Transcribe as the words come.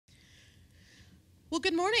Well,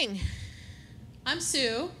 good morning. I'm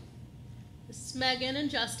Sue. This is Megan and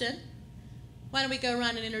Justin. Why don't we go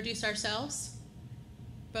around and introduce ourselves?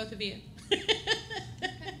 Both of you.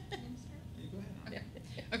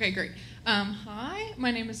 Okay, great. Hi,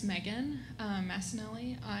 my name is Megan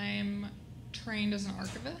Massinelli. I'm trained as an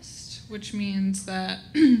archivist, which means that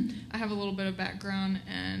I have a little bit of background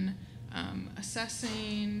in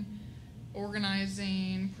assessing,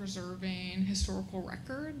 organizing, preserving historical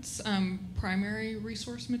records, primary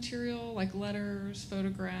resource material like letters,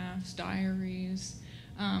 photographs, diaries.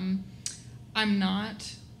 I'm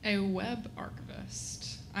not a web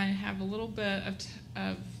archivist. I have a little bit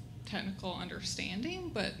of technical understanding,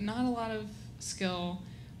 but not a lot of skill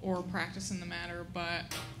or practice in the matter, but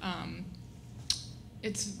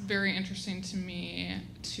it's very interesting to me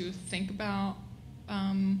to think about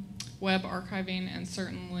web archiving, and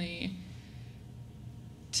certainly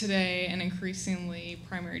today and increasingly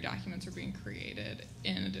primary documents are being created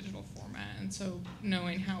in a digital format, and so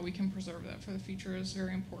knowing how we can preserve that for the future is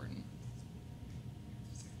very important.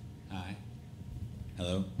 Hi.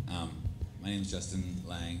 Hello. My name is Justin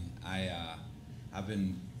Lang. I've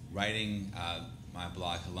been writing my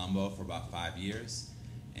blog Colombo for about 5 years,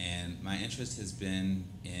 and my interest has been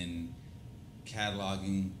in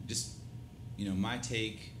cataloging just, my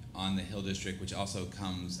take on the Hill District, which also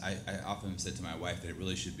comes, I often said to my wife that it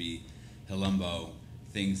really should be Hilumbo,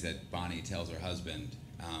 things that Bonnie tells her husband.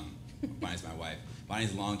 Bonnie's my wife.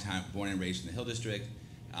 Bonnie's a long time, born and raised in the Hill District,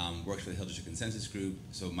 works for the Hill District Consensus Group,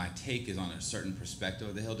 so my take is on a certain perspective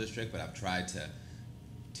of the Hill District, but I've tried to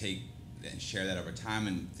take and share that over time,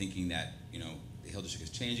 and thinking that, the Hill District is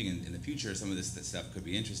changing, and in the future some of this stuff could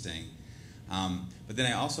be interesting. But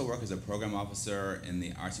then I also work as a program officer in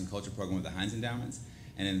the Arts and Culture program with the Heinz Endowments,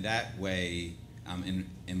 and in that way I'm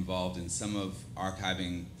involved in some of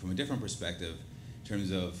archiving from a different perspective in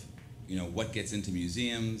terms of, what gets into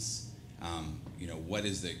museums, what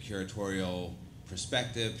is the curatorial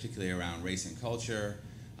perspective, particularly around race and culture,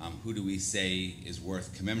 who do we say is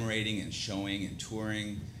worth commemorating and showing and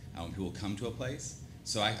touring when people come to a place.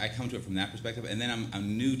 So I come to it from that perspective, and then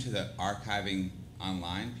I'm new to the archiving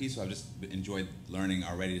online piece, so I've just enjoyed learning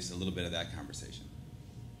already just a little bit of that conversation.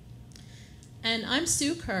 And I'm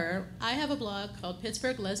Sue Kerr. I have a blog called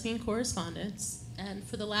Pittsburgh Lesbian Correspondence, and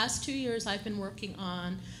for the last 2 years I've been working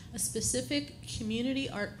on a specific community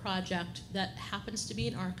art project that happens to be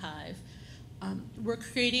an archive.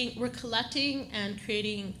 We're collecting and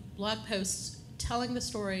creating blog posts telling the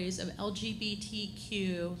stories of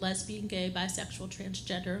LGBTQ, lesbian, gay, bisexual,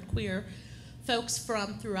 transgender, queer folks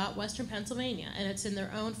from throughout Western Pennsylvania, and it's in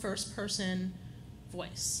their own first-person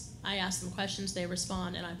voice. I ask them questions, they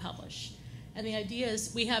respond, and I publish. And the idea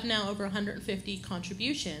is we have now over 150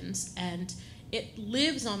 contributions, and it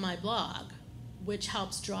lives on my blog, which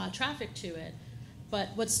helps draw traffic to it. But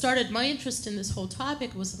what started my interest in this whole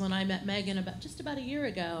topic was when I met Megan just about a year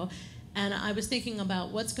ago, and I was thinking about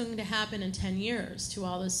what's going to happen in 10 years to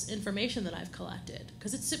all this information that I've collected,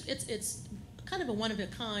 because it's kind of a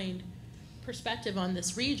one-of-a-kind perspective on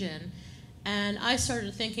this region. And I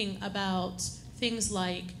started thinking about things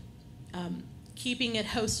like keeping it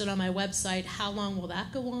hosted on my website. How long will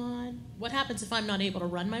that go on? What happens if I'm not able to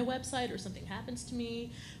run my website or something happens to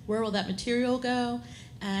me? Where will that material go?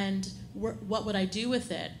 And what would I do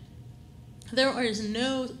with it? There is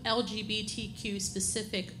no LGBTQ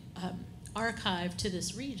specific archive to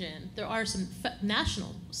this region. There are some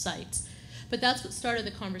national sites, but that's what started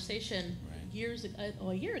the conversation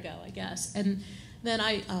a year ago, I guess. And then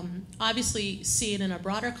I obviously see it in a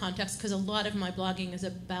broader context, because a lot of my blogging is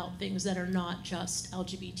about things that are not just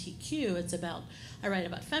LGBTQ. It's about, I write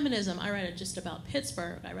about feminism, I write just about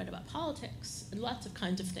Pittsburgh, I write about politics, and lots of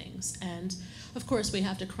kinds of things. And of course we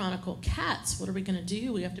have to chronicle cats. What are we going to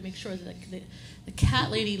do? We have to make sure that the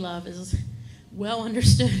cat lady love is well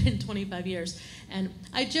understood in 25 years. And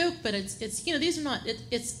I joke, but it's these are not,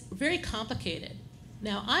 it's very complicated.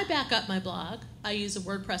 Now, I back up my blog. I use a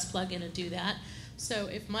WordPress plugin to do that. So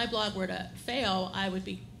if my blog were to fail, I would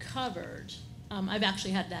be covered. I've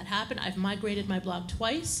actually had that happen. I've migrated my blog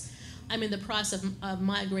twice. I'm in the process of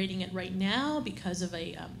migrating it right now because of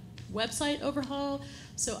a website overhaul.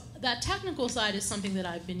 So that technical side is something that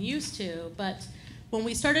I've been used to. But when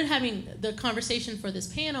we started having the conversation for this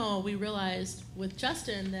panel, we realized with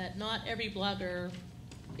Justin that not every blogger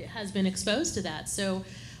has been exposed to that. So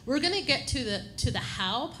we're going to get to the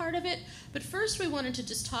how part of it, but first we wanted to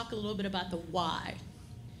just talk a little bit about the why.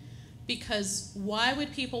 Because why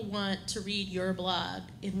would people want to read your blog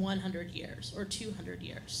in 100 years or 200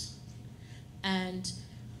 years? And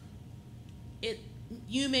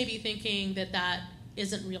you may be thinking that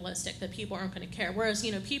isn't realistic, that people aren't going to care. Whereas,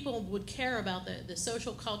 people would care about the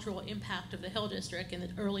social cultural impact of the Hill District in the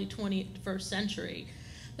early 21st century.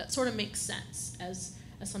 That sort of makes sense as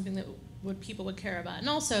something that people would care about. And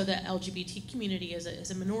also the LGBT community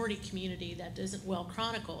is a minority community that isn't well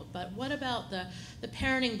chronicled. But what about the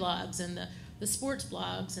parenting blogs and the sports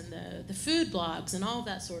blogs and the food blogs and all of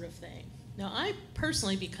that sort of thing? Now, I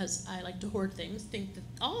personally, because I like to hoard things, think that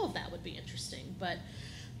all of that would be interesting. But,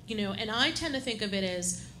 and I tend to think of it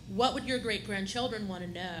as, what would your great-grandchildren want to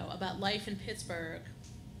know about life in Pittsburgh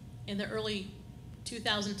in the early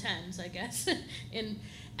 2010s, I guess,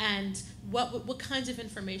 and what kinds of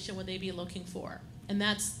information would they be looking for? And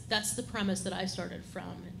that's the premise that I started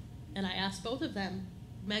from. And I asked both of them,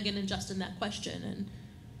 Megan and Justin, that question. And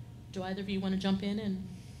do either of you want to jump in and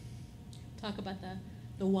talk about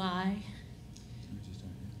the why?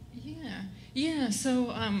 Yeah.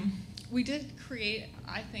 So we did create,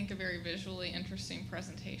 I think, a very visually interesting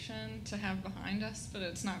presentation to have behind us, but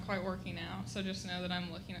it's not quite working out. So just know that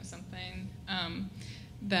I'm looking at something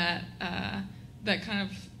that kind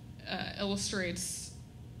of illustrates.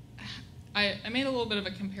 I made a little bit of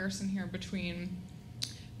a comparison here between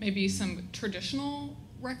maybe some traditional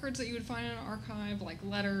records that you would find in an archive, like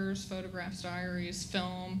letters, photographs, diaries,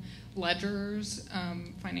 film, ledgers,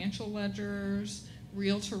 financial ledgers,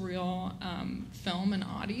 reel-to-reel film and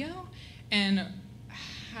audio, and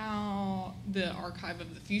how the archive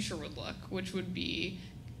of the future would look, which would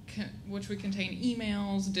contain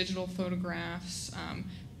emails, digital photographs,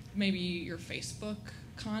 maybe your Facebook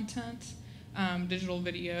content, digital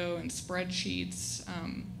video and spreadsheets.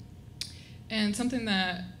 And something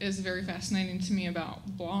that is very fascinating to me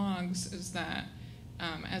about blogs is that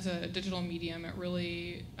as a digital medium, it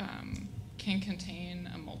really can contain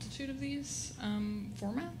a multitude of these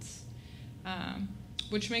formats,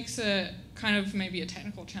 which makes it kind of maybe a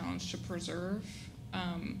technical challenge to preserve.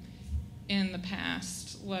 In the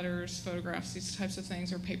past, letters, photographs, these types of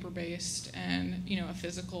things are paper-based, and a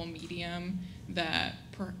physical medium that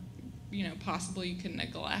possibly you can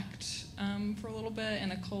neglect for a little bit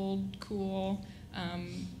in a cold, cool,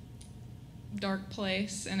 dark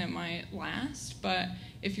place, and it might last. But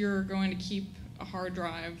if you're going to keep a hard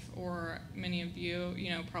drive, or many of you,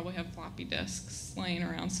 probably have floppy disks laying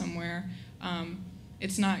around somewhere,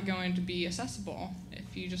 it's not going to be accessible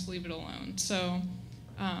if you just leave it alone. So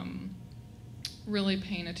really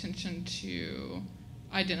paying attention to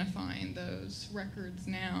identifying those records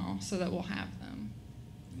now so that we'll have them.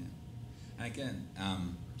 Yeah. And again,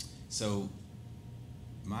 so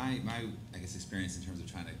my I guess experience in terms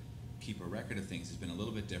of trying to keep a record of things has been a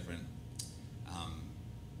little bit different,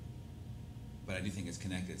 but I do think it's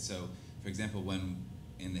connected. So, for example, when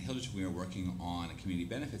in the Hill District we were working on a community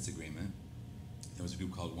benefits agreement, there was a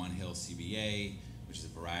group called One Hill CBA, which is a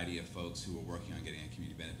variety of folks who were working on getting a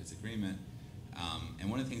community benefits agreement. And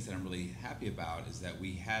one of the things that I'm really happy about is that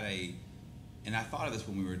we had and I thought of this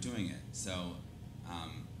when we were doing it. So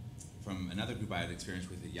from another group I had experience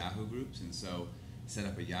with, the Yahoo groups, and so set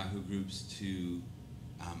up a Yahoo groups to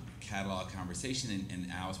catalog conversation,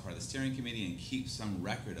 and I was part of the steering committee and keep some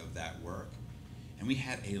record of that work. And we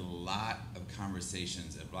had a lot of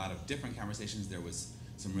conversations, a lot of different conversations. There was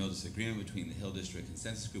some real disagreement between the Hill District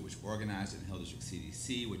Consensus Group, which organized, and Hill District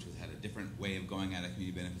CDC, which had a different way of going at a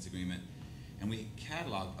community benefits agreement. And we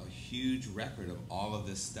cataloged a huge record of all of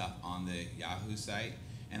this stuff on the Yahoo site.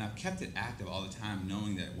 And I've kept it active all the time,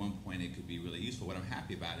 knowing that at one point it could be really useful. What I'm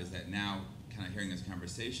happy about is that now, kind of hearing this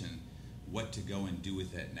conversation, what to go and do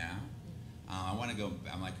with it now. I want to go,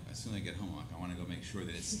 I'm like, as soon as I get home, I want to go make sure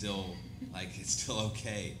that it's still, it's still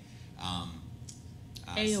okay.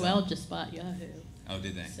 AOL just bought Yahoo. Oh,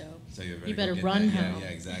 did they? So you better run home. Yeah,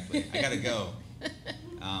 exactly. I got to go.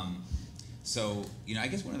 So, I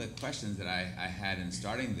guess one of the questions that I had in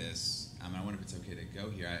starting this, I wonder if it's okay to go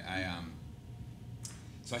here.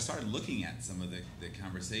 So I started looking at some of the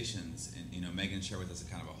conversations, and Megan shared with us a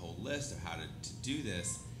kind of a whole list of how to do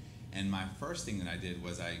this. And my first thing that I did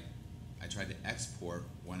was I tried to export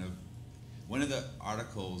one of the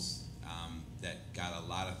articles that got a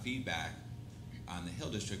lot of feedback on the Hill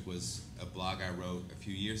District was a blog I wrote a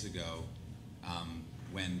few years ago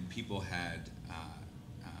when people had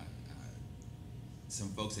some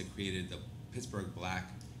folks had created the Pittsburgh Black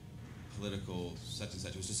Political such and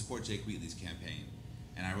such. It was to support Jake Wheatley's campaign.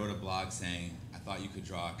 And I wrote a blog saying I thought you could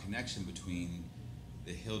draw a connection between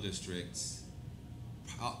the Hill District's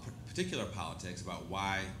particular politics about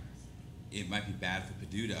why it might be bad for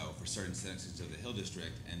Peduto for certain sections of the Hill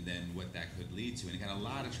District, and then what that could lead to. And it got a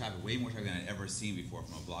lot of traffic, way more traffic than I'd ever seen before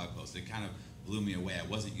from a blog post. It kind of blew me away. I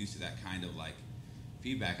wasn't used to that kind of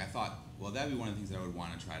feedback. I thought, well, that'd be one of the things that I would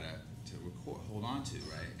want to try to hold on to,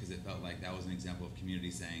 right? Because it felt like that was an example of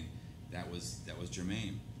community saying that was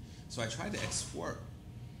germane. So I tried to export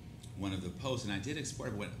one of the posts, and I did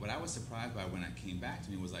export it. What I was surprised by when it came back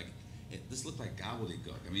to me was like, this looked like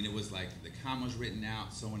gobbledygook. I mean, it was like the commas written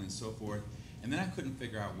out, so on and so forth, and then I couldn't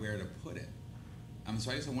figure out where to put it. So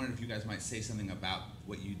I guess I wondered if you guys might say something about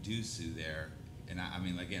what you do, Sue, there. And I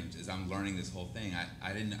mean, again, as I'm learning this whole thing,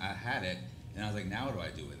 I had it, and I was like, now what do I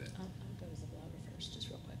do with it? I'll go as a blogger first, just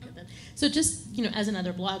real quick. And then, so just, as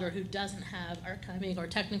another blogger who doesn't have archiving or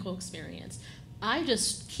technical experience, I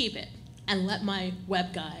just keep it and let my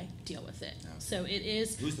web guy deal with it. Okay. So it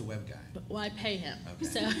is... Who's the web guy? Well, I pay him. Okay.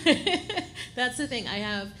 So that's the thing. I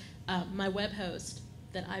have my web host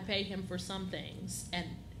that I pay him for some things, and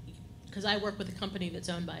because I work with a company that's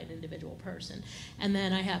owned by an individual person. And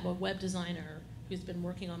then I have a web designer who's been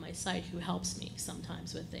working on my site who helps me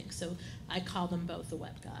sometimes with things. So I call them both the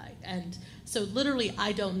web guy. And so literally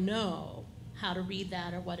I don't know how to read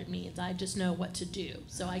that or what it means. I just know what to do.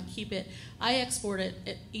 So I keep it, I export it,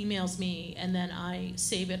 it emails me, and then I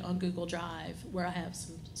save it on Google Drive where I have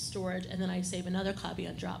some storage, and then I save another copy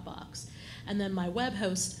on Dropbox. And then my web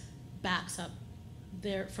host backs up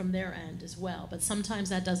from their end as well, but sometimes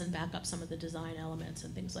that doesn't back up some of the design elements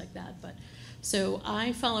and things like that. But so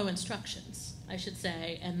I follow instructions, I should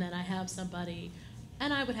say, and then I have somebody,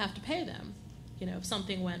 and I would have to pay them, if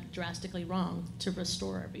something went drastically wrong, to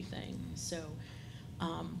restore everything. So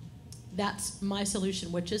that's my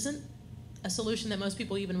solution, which isn't a solution that most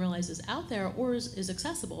people even realize is out there or is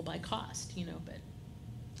accessible by cost, but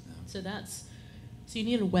so you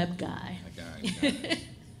need a web guy. A guy.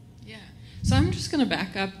 Yeah. So I'm just going to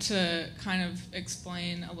back up to kind of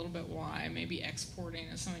explain a little bit why maybe exporting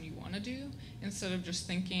is something you want to do instead of just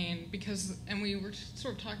thinking, and we were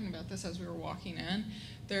sort of talking about this as we were walking in,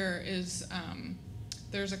 there's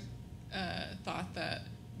a thought that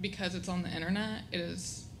because it's on the internet, it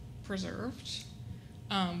is preserved,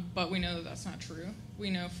 but we know that that's not true. We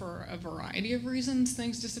know for a variety of reasons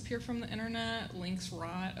things disappear from the internet, links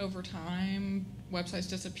rot over time, websites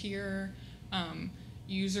disappear,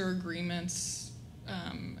 user agreements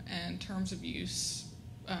and terms of use.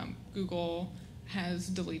 Google has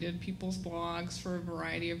deleted people's blogs for a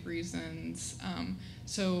variety of reasons.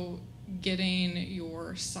 So getting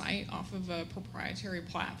your site off of a proprietary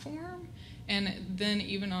platform, and then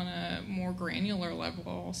even on a more granular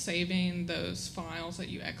level, saving those files that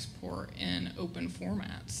you export in open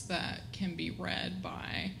formats that can be read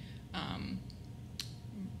by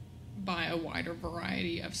a wider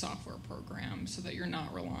variety of software programs so that you're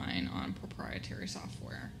not relying on proprietary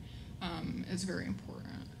software is very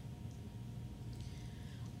important.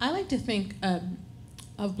 I like to think of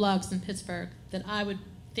blogs in Pittsburgh that I would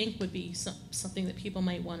think would be something that people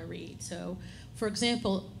might want to read. So, for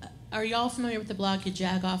example, are y'all familiar with the blog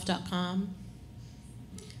jagoff.com?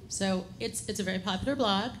 So it's a very popular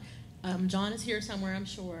blog. John is here somewhere, I'm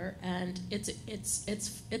sure, and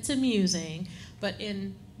it's amusing, but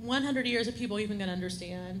in 100 years are people even going to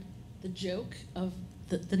understand the joke of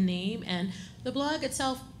the name? And the blog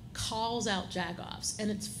itself calls out jagoffs, and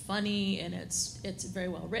it's funny, and it's very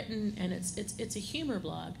well written, and it's a humor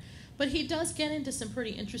blog. But he does get into some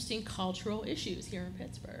pretty interesting cultural issues here in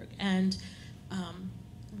Pittsburgh, and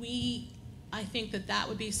I think that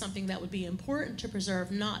would be something that would be important to preserve,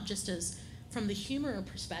 not just as from the humor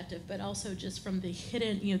perspective, but also just from the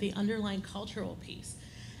hidden, the underlying cultural piece.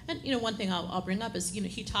 And one thing I'll bring up is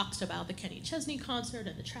he talks about the Kenny Chesney concert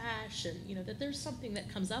and the trash, and that there's something that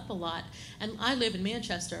comes up a lot. And I live in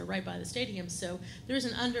Manchester, right by the stadium, so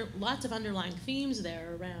there's lots of underlying themes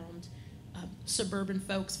there around suburban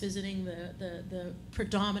folks visiting the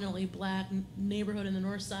predominantly black neighborhood in the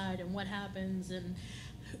north side, and what happens and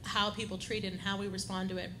how people treat it and how we respond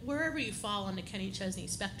to it. Wherever you fall on the Kenny Chesney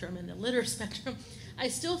spectrum and the litter spectrum, I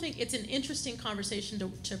still think it's an interesting conversation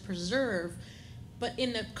to preserve, but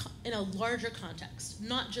in a larger context,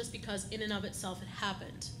 not just because in and of itself it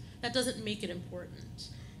happened. That doesn't make it important.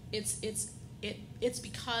 It's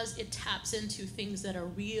because it taps into things that are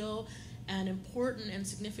real and important and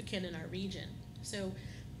significant in our region. So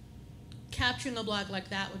capturing a blog like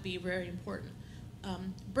that would be very important.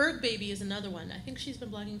 Berg Baby is another one. I think she's been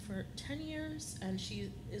blogging for 10 years, and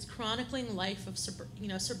she is chronicling life of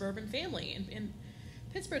suburban family in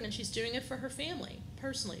Pittsburgh, and she's doing it for her family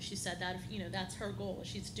personally. She said that that's her goal.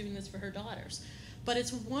 She's doing this for her daughters, but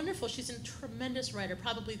it's wonderful. She's a tremendous writer,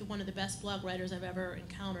 probably one of the best blog writers I've ever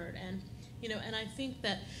encountered, and and I think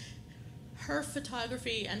that her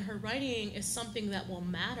photography and her writing is something that will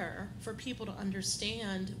matter for people to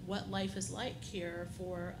understand what life is like here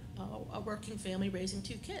for a working family raising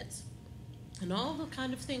 2 kids and all the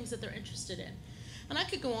kind of things that they're interested in. And I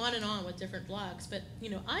could go on and on with different blogs, but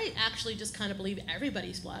I actually just kind of believe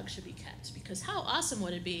everybody's blog should be kept, because how awesome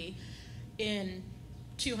would it be in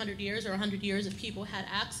 200 years or 100 years if people had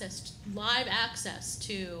live access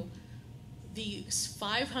to the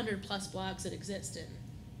 500 plus blogs that exist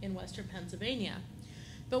in Western Pennsylvania.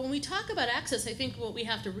 But when we talk about access, I think what we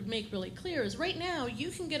have to make really clear is right now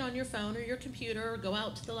you can get on your phone or your computer or go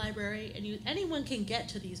out to the library, and anyone can get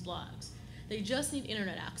to these blogs. They just need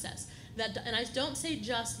internet access. And I don't say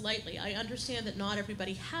just lightly. I understand that not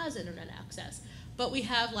everybody has internet access, but we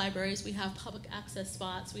have libraries, we have public access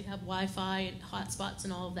spots, we have Wi-Fi and hotspots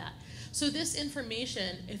and all of that. So this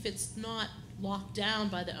information, if it's not locked down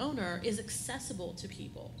by the owner, is accessible to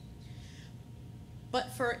people.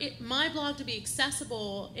 But for my blog to be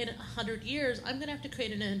accessible in 100 years, I'm going to have to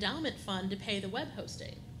create an endowment fund to pay the web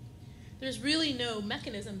hosting. There's really no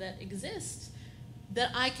mechanism that exists that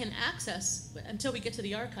I can access until we get to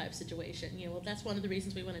the archive situation. That's one of the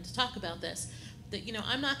reasons we wanted to talk about this. That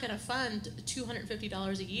I'm not going to fund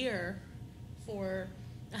 $250 a year for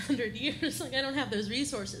 100 years. Like, I don't have those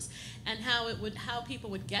resources, and how people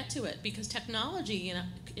would get to it, because technology in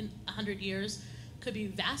 100 years could be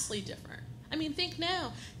vastly different. I mean, think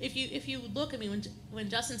now. If you look, I mean, when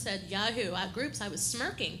Justin said Yahoo groups, I was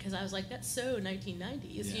smirking because I was like, that's so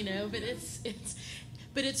 1990s, Yeah.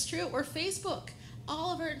 But it's true. Or Facebook.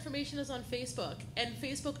 All of our information is on Facebook, and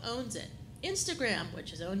Facebook owns it. Instagram,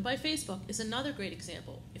 which is owned by Facebook, is another great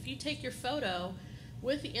example. If you take your photo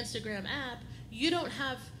with the Instagram app, you don't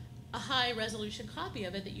have a high-resolution copy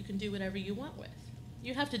of it that you can do whatever you want with.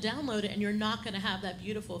 You have to download it, and you're not going to have that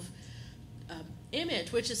beautiful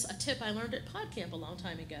image, which is a tip I learned at Podcamp a long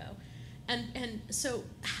time ago. And so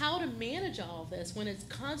how to manage all of this when it's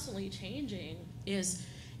constantly changing is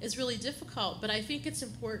really difficult, but I think it's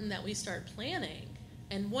important that we start planning.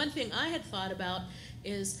 And one thing I had thought about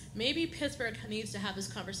is maybe Pittsburgh needs to have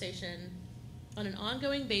this conversation on an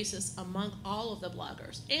ongoing basis among all of the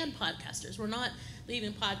bloggers and podcasters. We're not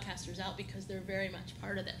leaving podcasters out because they're very much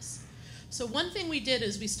part of this. So one thing we did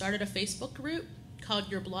is we started a Facebook group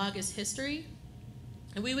called Your Blog is History.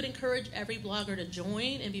 And we would encourage every blogger to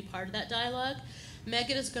join and be part of that dialogue.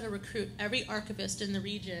 Megan is going to recruit every archivist in the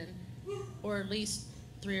region, or at least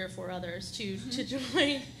 3 or 4 others, to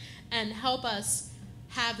join and help us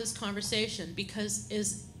have this conversation, because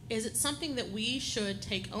is it something that we should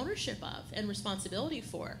take ownership of and responsibility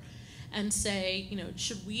for, and say,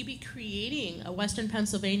 should we be creating a Western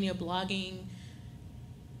Pennsylvania blogging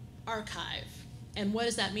archive? And what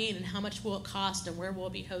does that mean, and how much will it cost, and where will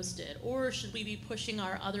it be hosted? Or should we be pushing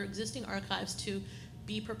our other existing archives to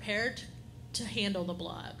be prepared to handle the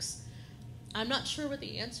blogs? I'm not sure what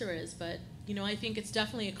the answer is, but I think it's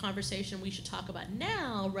definitely a conversation we should talk about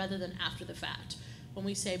now rather than after the fact, when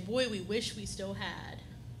we say, boy, we wish we still had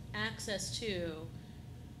access to,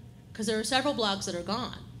 because there are several blogs that are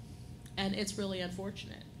gone, and it's really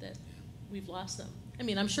unfortunate that we've lost them. I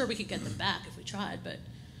mean, I'm sure we could get them back if we tried, but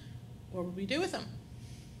what would we do with them?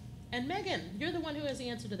 And Megan, you're the one who has the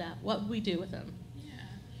answer to that. What would we do with them? Yeah.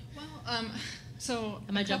 Well, so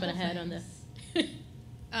am I jumping ahead on this?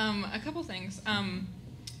 A couple things.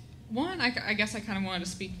 One, I guess I kind of wanted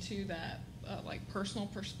to speak to that personal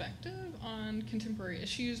perspective on contemporary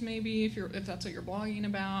issues, maybe if that's what you're blogging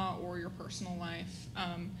about, or your personal life.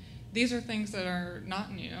 These are things that are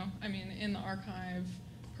not new. I mean, in the archive,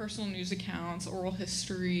 personal news accounts, oral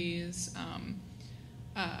histories,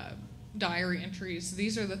 diary entries,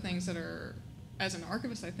 these are the things that are, as an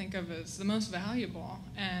archivist, I think of as the most valuable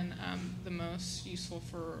and the most useful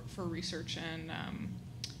for research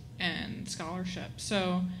and scholarship.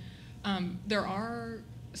 So there are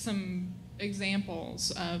some examples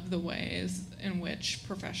of the ways in which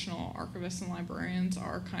professional archivists and librarians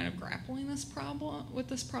are kind of grappling with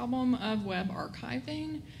this problem of web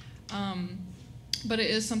archiving. But it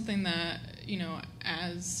is something that,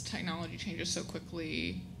 as technology changes so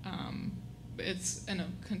quickly, it's in a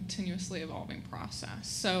continuously evolving process.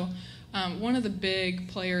 So one of the big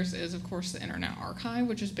players is, of course, the Internet Archive,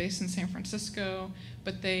 which is based in San Francisco,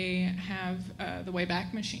 but they have the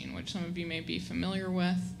Wayback Machine, which some of you may be familiar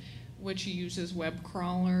with, which uses web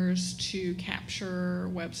crawlers to capture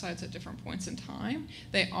websites at different points in time.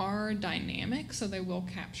 They are dynamic, so they will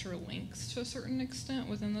capture links to a certain extent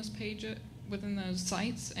within those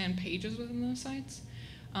sites and pages within those sites.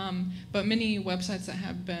 But many websites that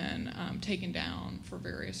have been taken down for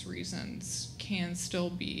various reasons can still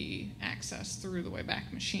be accessed through the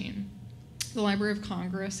Wayback Machine. The Library of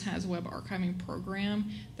Congress has a web archiving program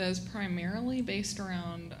that is primarily based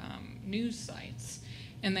around news sites.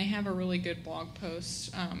 And they have a really good blog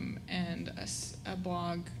post and a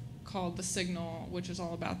blog called The Signal, which is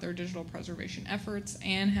all about their digital preservation efforts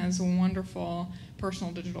and has wonderful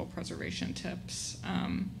personal digital preservation tips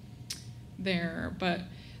there. But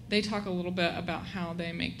they talk a little bit about how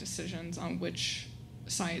they make decisions on which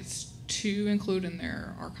sites to include in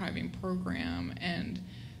their archiving program, and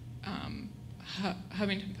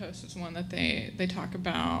Huffington Post is one that they talk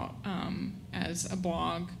about as a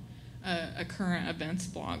blog, a current events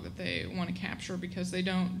blog that they want to capture, because they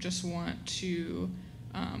don't just want to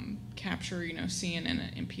capture, CNN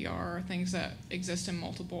and NPR, things that exist in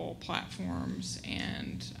multiple platforms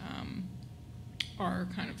and are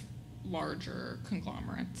kind of larger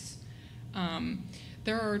conglomerates.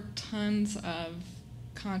 There are tons of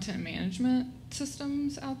content management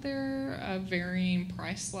systems out there of varying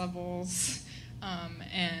price levels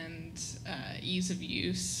and ease of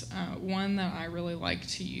use. One that I really like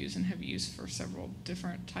to use and have used for several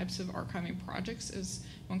different types of archiving projects is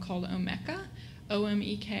one called Omeka,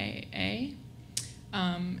 Omeka.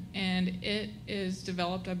 And it is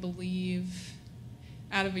developed, I believe,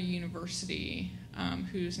 out of a university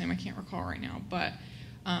whose name I can't recall right now, but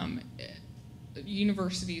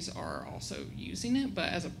universities are also using it,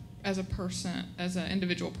 but as an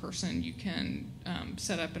individual person, you can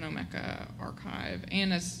set up an Omeka archive,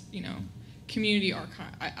 and as community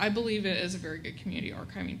archive. I believe it is a very good community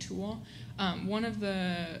archiving tool. One of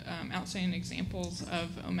the outstanding examples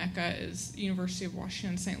of Omeka is University of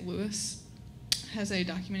Washington St. Louis has a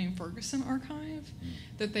Documenting Ferguson archive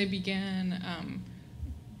that they began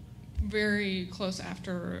very close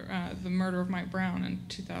after the murder of Mike Brown in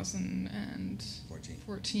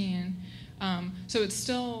 2014. So it's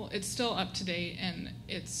still up to date, and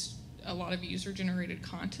it's a lot of user-generated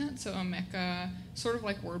content. So Omeka, sort of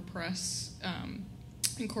like WordPress,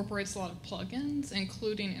 incorporates a lot of plugins,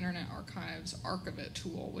 including Internet Archive's Archivist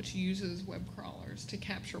tool, which uses web crawlers to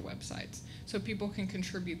capture websites, so people can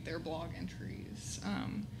contribute their blog entries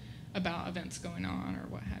about events going on or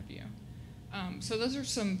what have you. So those are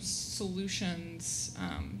some solutions,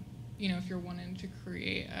 if you're wanting to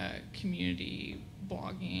create a community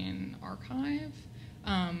blogging archive.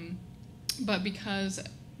 But because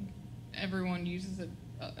everyone uses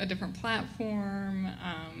a different platform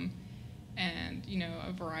and,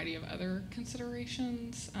 a variety of other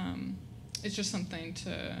considerations, it's just something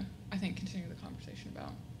to, I think, continue the conversation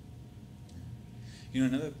about.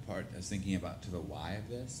 Another part I was thinking about to the why of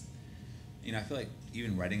this, I feel like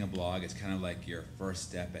even writing a blog is kind of like your first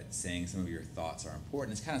step at saying some of your thoughts are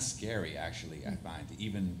important. It's kind of scary, actually, I find, to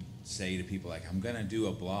even say to people, like, I'm going to do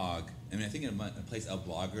a blog. I mean, I think in a place of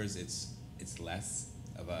bloggers, it's less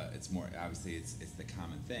of it's more, obviously, it's the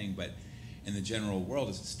common thing, but in the general world,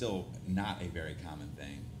 it's still not a very common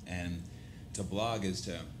thing. And to blog is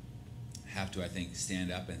to have to, I think,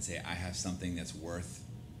 stand up and say, I have something that's worth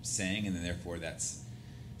saying, and then therefore that's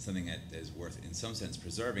something that is worth, in some sense,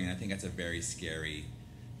 preserving. And I think that's a very scary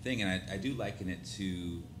thing. And I do liken it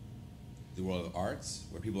to the world of arts,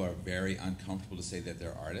 where people are very uncomfortable to say that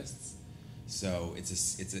they're artists. So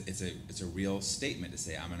it's a real statement to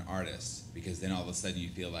say I'm an artist, because then all of a sudden you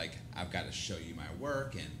feel like I've got to show you my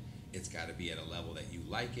work, and it's got to be at a level that you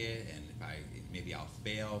like it, and maybe I'll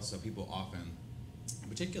fail. So people often,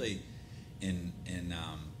 particularly in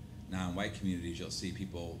non-white communities, you'll see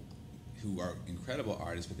people who are incredible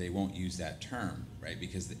artists, but they won't use that term, right?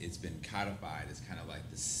 Because it's been codified as kind of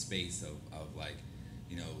like the space of like,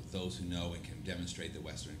 those who know and can demonstrate the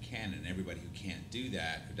Western canon. And everybody who can't do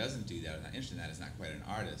that, who doesn't do that, or not interested in that, is not quite an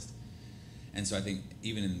artist. And so I think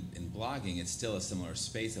even in blogging, it's still a similar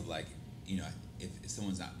space of like, if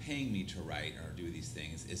someone's not paying me to write or do these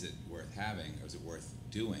things, is it worth having, or is it worth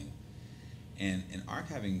doing? And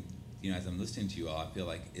archiving, as I'm listening to you all, I feel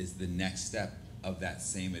like is the next step of that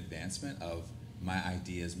same advancement of my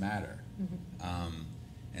ideas matter. Mm-hmm.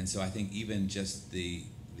 And so I think even just the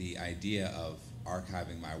idea of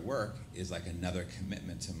archiving my work is like another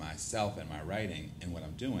commitment to myself and my writing and what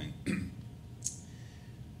I'm doing.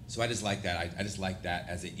 So I just like that. I just like that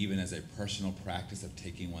even as a personal practice of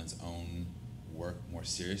taking one's own work more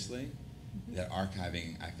seriously. Mm-hmm. That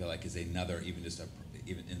archiving, I feel like, is another, even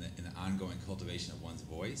in the ongoing cultivation of one's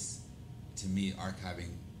voice. To me,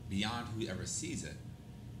 archiving, beyond whoever sees it,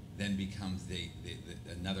 then becomes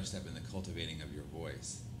another step in the cultivating of your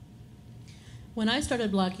voice. When I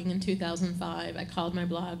started blogging in 2005, I called my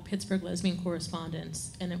blog Pittsburgh Lesbian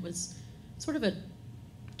Correspondence, and it was sort of a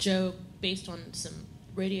joke based on some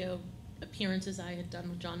radio appearances I had done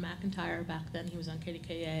with John McIntyre back then. He was on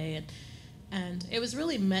KDKA, and it was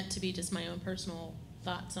really meant to be just my own personal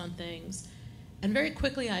thoughts on things. And very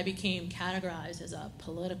quickly I became categorized as a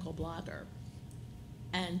political blogger.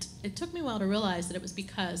 And it took me a while to realize that it was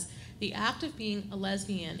because the act of being a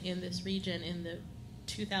lesbian in this region in the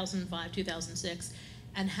 2005, 2006,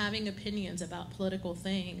 and having opinions about political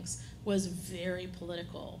things was very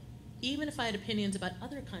political, even if I had opinions about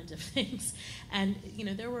other kinds of things. And, you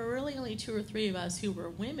know, there were really only 2 or 3 of us who were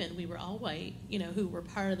women. We were all white, you know, who were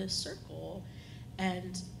part of this circle.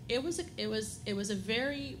 And it was a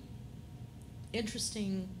very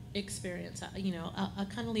interesting experience. You know, I'll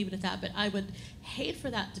kind of leave it at that, but I would hate for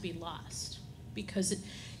that to be lost, because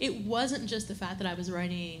it wasn't just the fact that I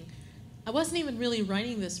wasn't even really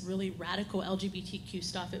writing this really radical LGBTQ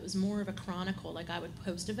stuff. It was more of a chronicle. Like, I would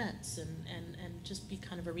post events and just be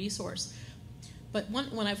kind of a resource. But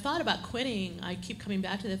when I've thought about quitting, I keep coming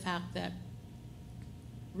back to the fact that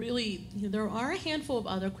really, you know, there are a handful of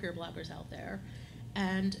other queer bloggers out there,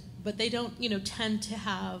 but they don't, you know, tend to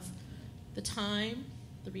have the time,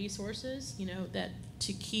 the resources, you know, that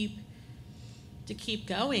to keep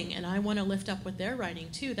going. And I want to lift up what they're writing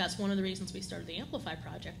too. That's one of the reasons we started the Amplify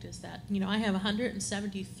project, is that, you know, I have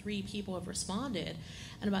 173 people have responded,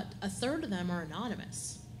 and about a third of them are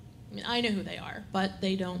anonymous. I mean, I know who they are, but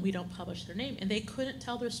we don't publish their name. And they couldn't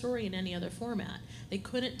tell their story in any other format. They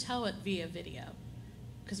couldn't tell it via video,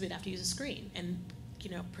 because we'd have to use a screen and, you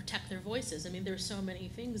know, protect their voices. I mean, there's so many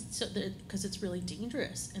things, because it's really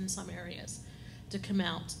dangerous in some areas to come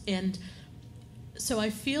out. And so I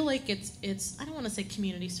feel like it's I don't want to say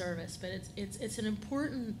community service, but it's an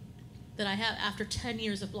important that I have, after 10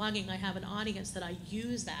 years of blogging, I have an audience that I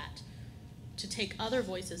use that to take other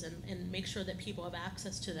voices and make sure that people have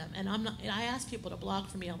access to them. And I ask people to blog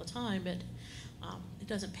for me all the time, but it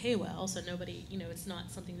doesn't pay well, so nobody, you know, it's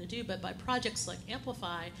not something to do. But by projects like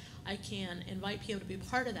Amplify, I can invite people to be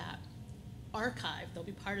part of that archive. They'll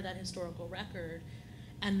be part of that historical record,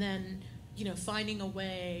 and then, you know, finding a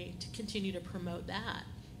way to continue to promote that.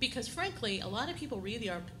 Because frankly, a lot of people read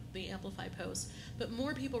the Amplify posts, but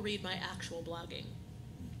more people read my actual blogging.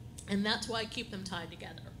 And that's why I keep them tied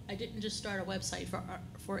together. I didn't just start a website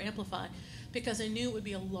for Amplify because I knew it would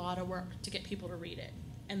be a lot of work to get people to read it.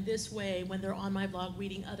 And this way, when they're on my blog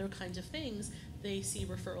reading other kinds of things, they see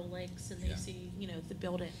referral links and they see, you know, the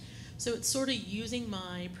build-in. So it's sort of using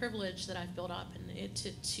my privilege that I've built up and it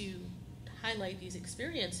to highlight these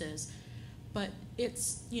experiences. But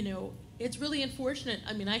it's, you know, it's really unfortunate.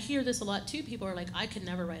 I mean, I hear this a lot too. People are like, I could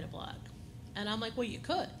never write a blog. And I'm like, well, you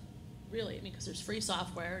could, really. I mean, because there's free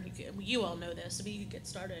software. And you all know this. I mean, you can get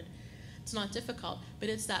started. It's not difficult. But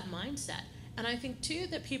it's that mindset. And I think, too,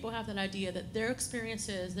 that people have that idea that their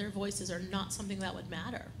experiences, their voices are not something that would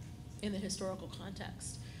matter in the historical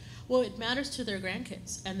context. Well, it matters to their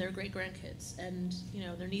grandkids and their great-grandkids and, you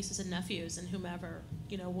know, their nieces and nephews and whomever,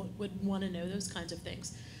 you know, would want to know those kinds of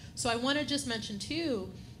things. So I want to just mention,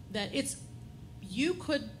 too, that you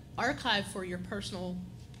could archive for your personal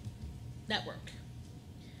network.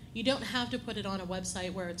 You don't have to put it on a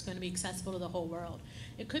website where it's going to be accessible to the whole world.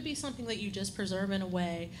 It could be something that you just preserve in a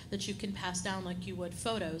way that you can pass down like you would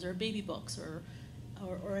photos or baby books or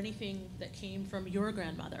anything that came from your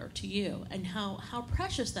grandmother to you, and how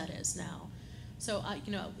precious that is now. So,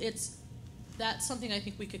 you know, that's something I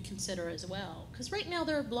think we could consider as well. Because right now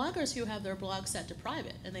there are bloggers who have their blog set to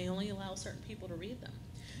private, and they only allow certain people to read them.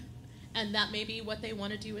 And that may be what they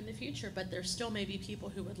want to do in the future, but there still may be people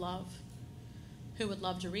who would love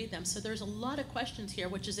to read them. So there's a lot of questions here,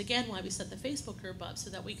 which is, again, why we set the Facebook group up, so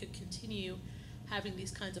that we could continue having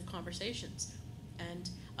these kinds of conversations. And,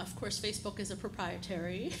 of course, Facebook is a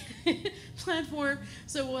proprietary platform,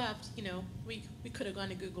 so we'll have to, you know, we could have gone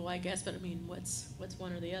to Google, I guess, but, I mean, what's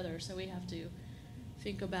one or the other? So we have to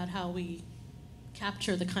think about how we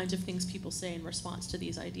capture the kinds of things people say in response to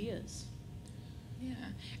these ideas. Yeah,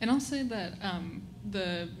 and I'll say that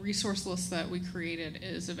the resource list that we created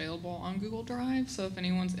is available on Google Drive. So if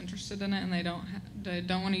anyone's interested in it and they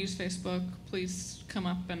don't want to use Facebook, please come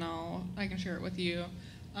up and I can share it with you.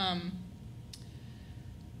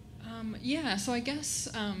 Yeah, so I guess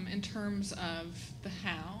in terms of the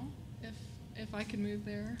how, if I could move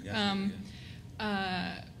there,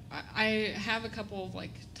 I have a couple of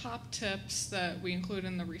like top tips that we include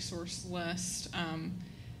in the resource list.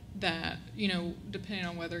 That, you know, depending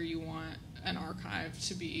on whether you want an archive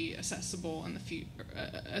to be accessible in the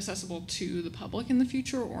accessible to the public in the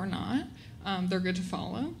future or not, they're good to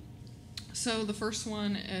follow. So the first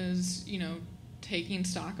one is, you know, taking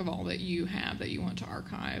stock of all that you have that you want to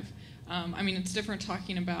archive. I mean, it's different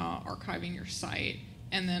talking about archiving your site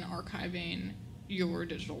and then archiving your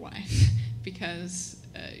digital life because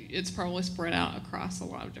it's probably spread out across a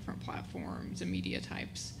lot of different platforms and media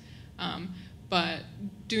types. But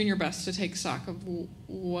doing your best to take stock of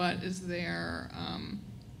what is there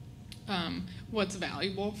what's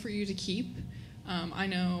valuable for you to keep. I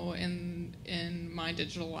know in my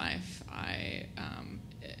digital life, I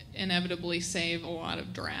inevitably save a lot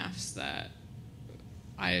of drafts that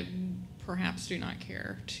I perhaps do not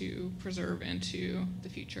care to preserve into the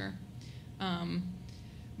future.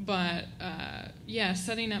 But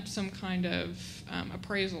setting up some kind of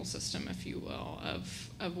appraisal system, if you will,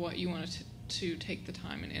 of what you want to take the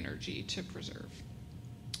time and energy to preserve.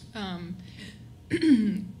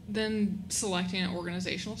 Then selecting an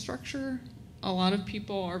organizational structure. A lot of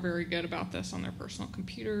people are very good about this on their personal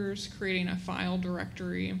computers, creating a file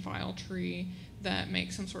directory and file tree that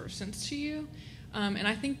makes some sort of sense to you. And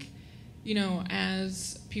I think,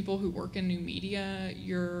 as people who work in new media,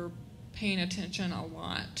 you're paying attention a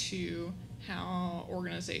lot to how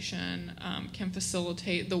organization can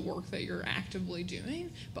facilitate the work that you're actively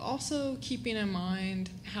doing, but also keeping in mind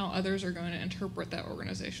how others are going to interpret that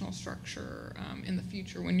organizational structure in the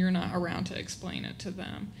future when you're not around to explain it to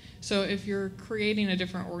them. So if you're creating a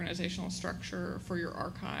different organizational structure for your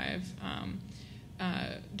archive,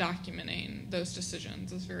 documenting those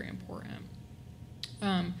decisions is very important.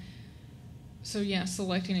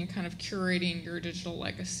 Selecting and kind of curating your digital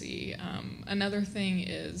legacy. Another thing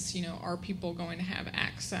is, are people going to have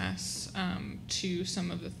access to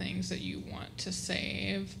some of the things that you want to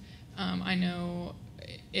save? I know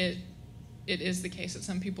it is the case that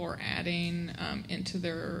some people are adding into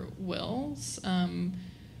their wills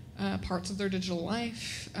parts of their digital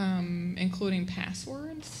life, including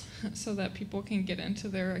passwords, so that people can get into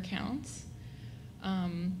their accounts.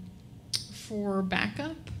 For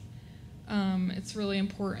backup, it's really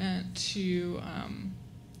important to,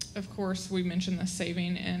 of course, we mentioned the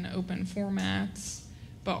saving in open formats,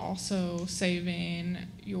 but also saving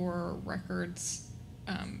your records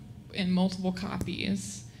in multiple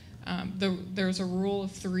copies. There's a rule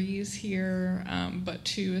of 3s here, but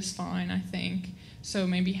 2 is fine, I think. So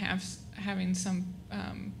maybe having some,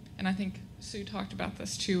 and I think Sue talked about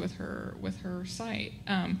this too with her site,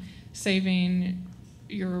 saving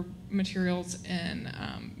your materials in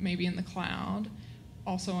maybe in the cloud,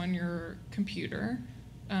 also on your computer,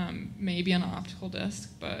 maybe on an optical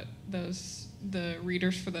disc, but the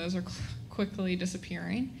readers for those are quickly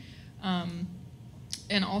disappearing.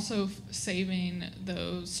 And also saving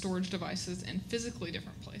those storage devices in physically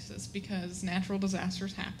different places, because natural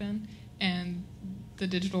disasters happen and the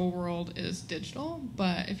digital world is digital,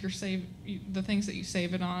 but if the things that you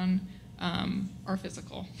save it on are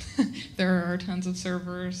physical. There are tons of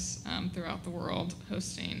servers throughout the world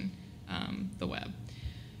hosting the web.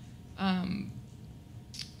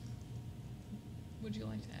 Would you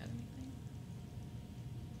like to add anything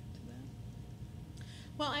to that?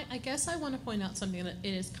 Well, I guess I want to point out something that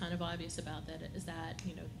is kind of obvious about that, is that,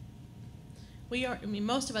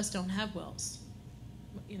 most of us don't have wills.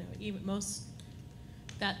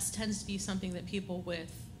 That tends to be something that people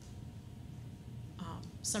with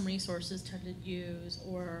some resources tend to use,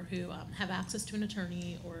 or who have access to an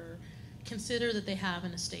attorney, or consider that they have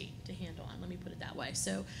an estate to handle on. Let me put it that way.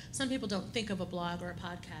 So some people don't think of a blog or a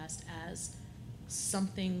podcast as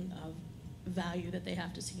something of value that they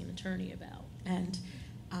have to see an attorney about. And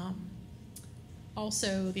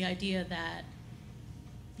also the idea that,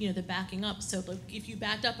 the backing up. So if you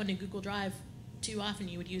backed up on a Google Drive too often,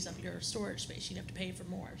 you would use up your storage space. You'd have to pay for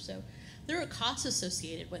more. So there are costs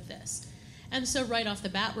associated with this. And so right off the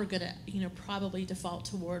bat, we're going to, probably default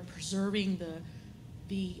toward preserving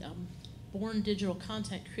the born digital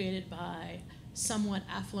content created by somewhat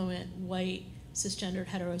affluent, white, cisgendered,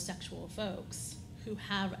 heterosexual folks who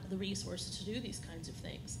have the resources to do these kinds of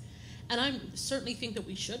things. And I certainly think that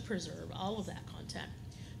we should preserve all of that content.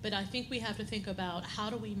 But I think we have to think about how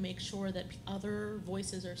do we make sure that other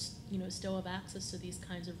voices are, still have access to these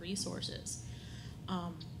kinds of resources.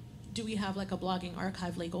 Do we have like a blogging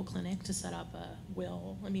archive legal clinic to set up a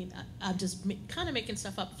will? I mean, I'm just kind of making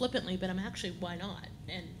stuff up flippantly, but I'm actually, why not?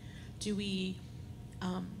 And do we,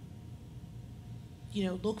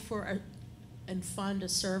 look for and fund a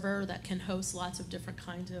server that can host lots of different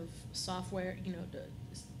kinds of software,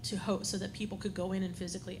 to host, so that people could go in and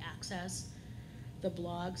physically access the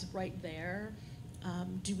blogs right there?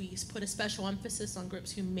 Do we put a special emphasis on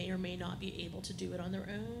groups who may or may not be able to do it on their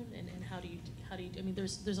own? And how do you? I mean,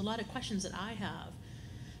 there's a lot of questions that I have,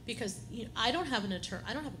 because I don't have an attorney,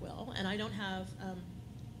 I don't have a will, and I don't have.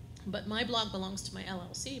 But my blog belongs to my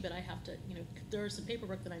LLC. But I have to, there's some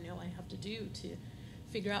paperwork that I know I have to do to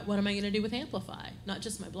figure out what am I going to do with Amplify, not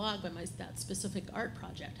just my blog, but that specific art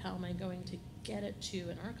project. How am I going to get it to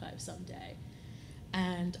an archive someday?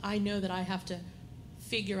 And I know that I have to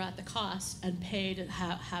figure out the cost and pay to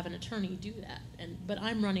have an attorney do that. But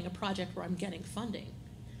I'm running a project where I'm getting funding.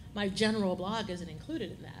 my general blog isn't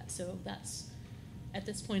included in that. So that's, at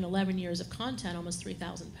this point, 11 years of content, almost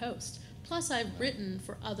 3,000 posts. Plus, I've written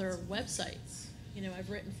for other websites. You know, I've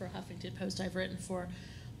written for Huffington Post. I've written for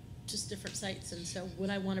just different sites. And so would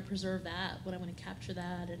I want to preserve that? Would I want to capture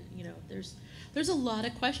that? And, you know, there's a lot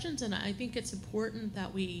of questions, and I think it's important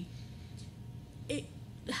that we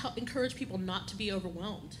encourage people not to be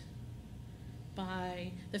overwhelmed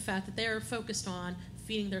by the fact that they're focused on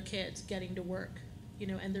feeding their kids, getting to work, you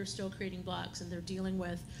know, and they're still creating blogs, and they're dealing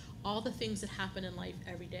with all the things that happen in life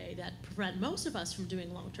every day that prevent most of us from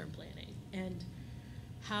doing long-term planning. And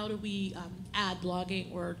how do we add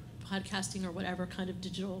blogging or podcasting or whatever kind of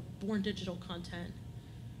born digital content?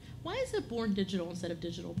 Why is it born digital instead of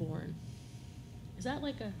digital born? Is that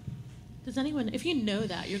like does anyone, if you know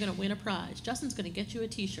that, you're going to win a prize. Justin's going to get you a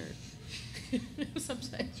T-shirt.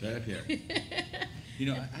 Sometime. It's right up here. You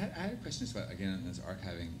know, I had a question about, again, on this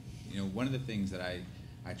archiving. You know, one of the things that I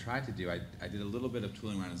tried to do, I did a little bit of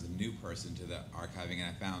tooling around as a new person to the archiving, and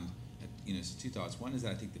I found, you know, two thoughts. One is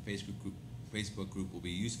that I think the Facebook group will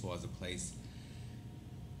be useful as a place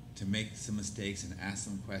to make some mistakes and ask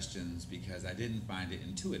some questions, because I didn't find it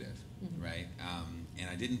intuitive, right?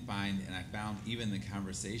 And I found even the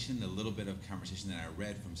conversation, the little bit of conversation that I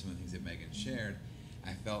read from some of the things that Megan shared,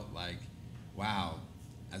 I felt like, wow,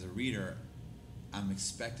 as a reader, I'm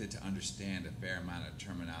expected to understand a fair amount of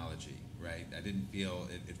terminology, right? I didn't feel,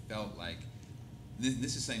 it felt like,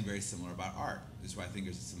 this is something very similar about art. This is why I think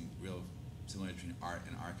there's some real similarity between art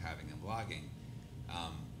and archiving and blogging.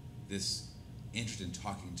 This interest in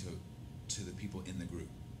talking to the people in the group.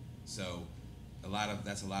 So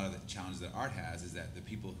that's a lot of the challenges that art has, is that the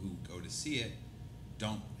people who go to see it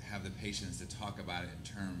don't have the patience to talk about it in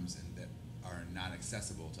terms and that are not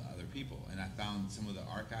accessible to other people. And I found some of the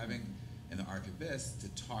archiving and the archivists to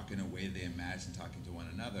talk in a way they imagine talking to one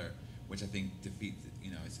another, which I think defeats, you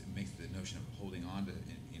know, it makes the notion of holding on to,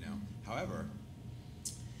 you know. However,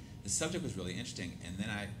 the subject was really interesting, and then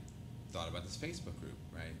I thought about this Facebook group,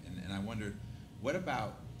 right? And I wondered, what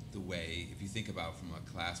about the way, if you think about from a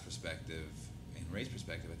class perspective and race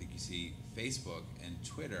perspective, I think you see Facebook and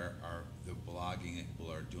Twitter are the blogging that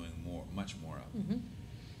people are doing much more of. Mm-hmm.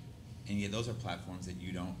 And yet those are platforms that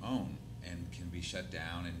you don't own and can be shut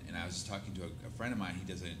down. And I was just talking to a friend of mine.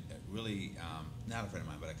 He does a really, not a friend of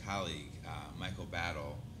mine, but a colleague, Michael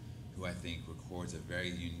Battle, who I think records a very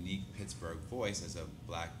unique Pittsburgh voice as a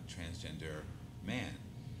black transgender man.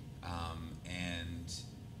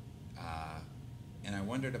 And I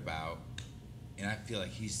wondered about, and I feel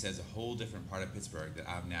like he says a whole different part of Pittsburgh that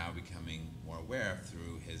I'm now becoming more aware of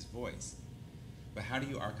through his voice. But how do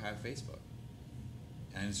you archive Facebook?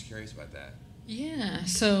 And I'm just curious about that. Yeah,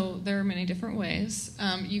 so there are many different ways.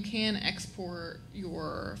 You can export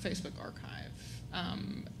your Facebook archive.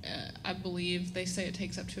 I believe they say it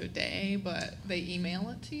takes up to a day, but they email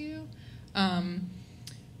it to you. And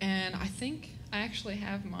I think I actually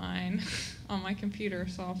have mine on my computer,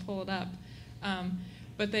 so I'll pull it up.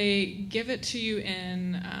 But they give it to you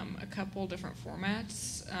in a couple different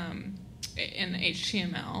formats, in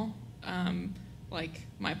HTML. Like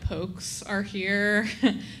my pokes are here,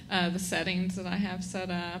 the settings that I have set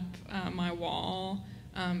up, my wall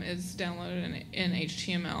is downloaded in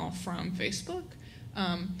HTML from Facebook.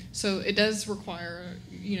 So it does require,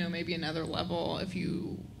 you know, maybe another level if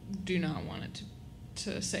you do not want it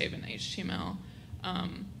to save in HTML.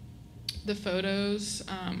 The photos,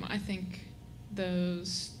 I think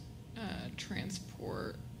those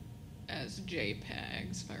transport as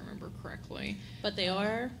JPEGs, if I remember correctly. But they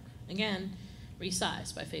are, again,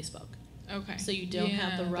 resized by Facebook. Okay. So you don't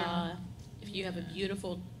have the raw. If you have a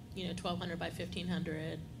beautiful, you know, 1200 by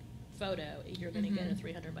 1500 photo, you're going to get a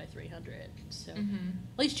 300 by 300. So at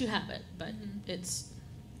least you have it, but it's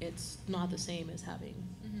not the same as having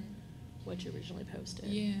what you originally posted.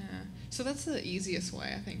 Yeah. So that's the easiest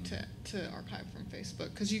way, I think, to archive from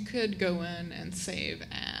Facebook, because you could go in and save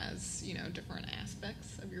as, you know, different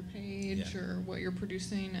aspects of your page or what you're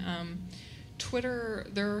producing. Twitter,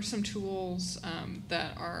 there are some tools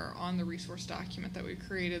that are on the resource document that we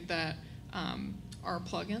created that are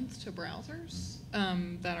plugins to browsers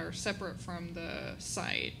that are separate from the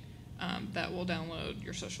site that will download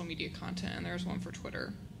your social media content. And there's one for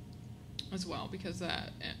Twitter as well, because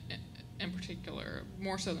that, in particular,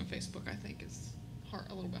 more so than Facebook, I think is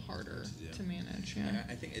a little bit harder to manage. Yeah.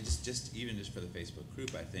 I think it's just even for the Facebook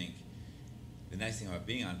group, I think the nice thing about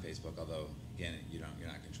being on Facebook, although again you're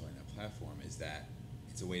not controlling that platform, is that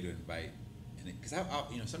it's a way to invite. Because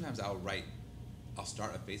sometimes I'll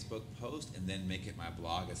start a Facebook post and then make it my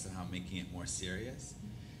blog as somehow making it more serious.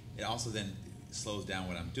 It also then slows down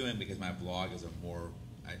what I'm doing, because my blog is a more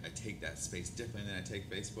I take that space differently than I take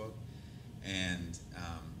Facebook, and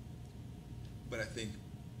but I think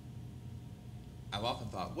I've often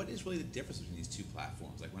thought, what is really the difference between these two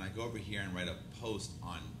platforms? Like when I go over here and write a post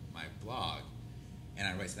on my blog, and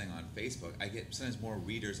I write something on Facebook, I get sometimes more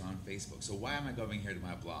readers on Facebook. So why am I going here to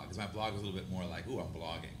my blog? Because my blog is a little bit more like, ooh, I'm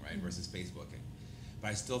blogging, right, versus Facebooking. But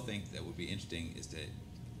I still think that would be interesting is that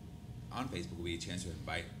on Facebook would be a chance to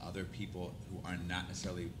invite other people who are not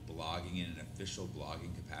necessarily blogging in an official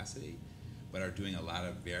blogging capacity, but are doing a lot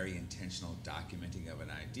of very intentional documenting of an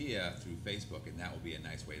idea through Facebook, and that will be a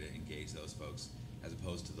nice way to engage those folks as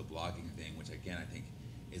opposed to the blogging thing, which again I think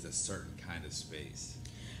is a certain kind of space.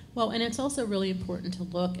 Well, and it's also really important to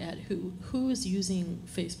look at who's using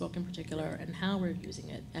Facebook in particular and how we're using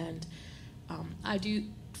it. And I do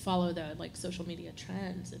follow the social media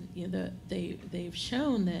trends, and they've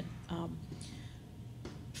shown that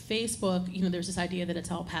Facebook, there's this idea that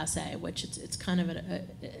it's all passé, which it's kind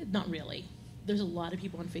of not really. There's a lot of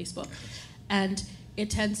people on Facebook, and it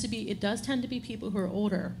does tend to be people who are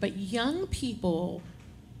older, but young people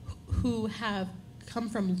who have come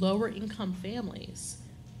from lower income families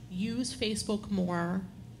use Facebook more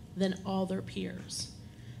than all their peers.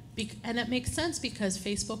 And that makes sense because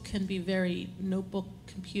Facebook can be very notebook,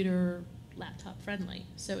 computer, laptop friendly.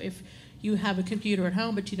 So if you have a computer at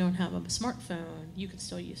home but you don't have a smartphone, you can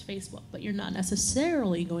still use Facebook, but you're not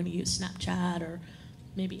necessarily going to use Snapchat or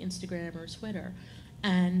maybe Instagram or Twitter.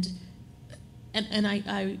 And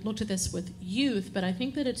I looked at this with youth, but I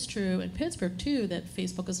think that it's true in Pittsburgh too that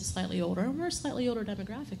Facebook is a slightly older, and we're a slightly older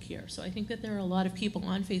demographic here. So I think that there are a lot of people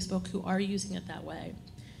on Facebook who are using it that way.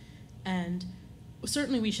 And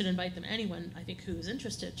certainly we should invite them. Anyone, I think, who is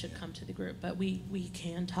interested should come to the group. But we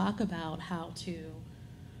can talk about how to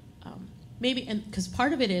maybe, and because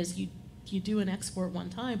part of it is you do an export one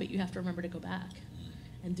time, but you have to remember to go back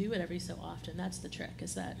and do it every so often. That's the trick,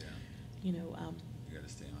 is that, you got to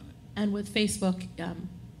stay on it. And with Facebook,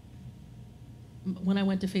 when I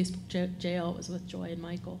went to Facebook jail, it was with Joy and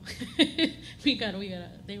Michael. They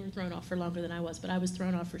were thrown off for longer than I was, but I was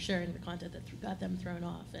thrown off for sharing the content that got them thrown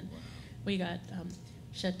off. And we got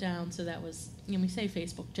shut down, so that was, we say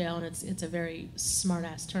Facebook jail, and it's a very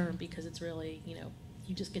smart-ass term because it's really,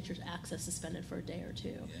 you just get your access suspended for a day or two.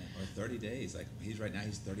 Yeah, or 30 days. Like, he's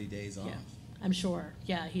 30 days off. Yeah, I'm sure.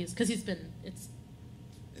 Yeah, he is, because it's been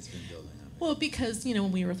building up. Well, because,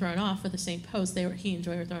 when we were thrown off for the same post, he and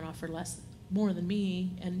Joy were thrown off for more than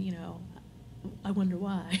me, and, I wonder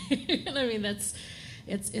why. And I mean,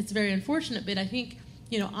 it's very unfortunate, but I think,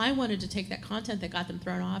 I wanted to take that content that got them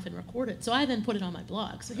thrown off and record it, so I then put it on my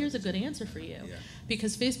blog. So here's a good answer for you. Yeah.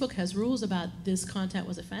 Because Facebook has rules about this content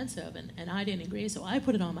was offensive, and I didn't agree, so I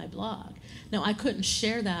put it on my blog. Now, I couldn't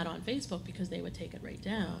share that on Facebook because they would take it right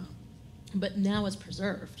down, but now it's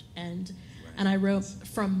preserved, and I wrote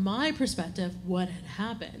from my perspective what had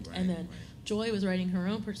happened, and then Joy was writing her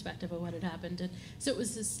own perspective of what had happened, and so it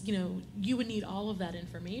was this, you would need all of that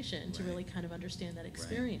information to really kind of understand that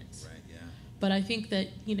experience. Right, yeah. But I think that,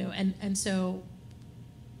 and so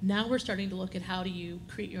now we're starting to look at how do you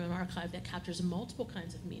create your own archive that captures multiple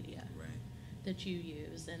kinds of media that you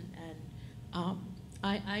use, and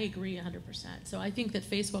I agree 100%. So I think that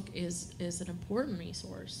Facebook is an important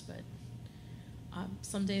resource, but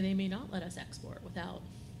someday they may not let us export without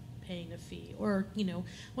paying a fee, or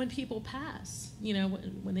when people pass,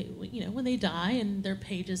 when they die and their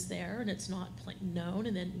page is there and it's not known,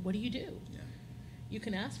 and then what do? Yeah. You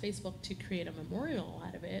can ask Facebook to create a memorial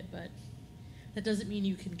out of it, but that doesn't mean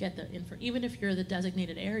you can get the info. Even if you're the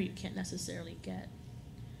designated heir, you can't necessarily get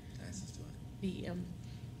access to it.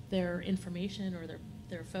 Their information or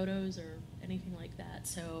their photos or anything like that.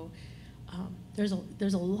 So there's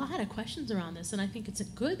a lot of questions around this, and I think it's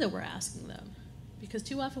good that we're asking them, because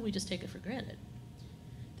too often we just take it for granted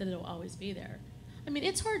that it'll always be there. I mean,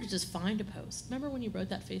 it's hard to just find a post. Remember when you wrote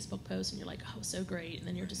that Facebook post and you're like, oh, so great, and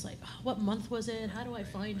then you're just like, oh, what month was it? How do I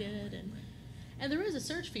find it? And there is a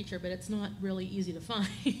search feature, but it's not really easy to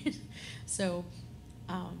find. So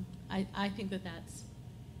I think that that's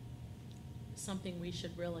something we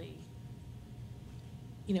should really,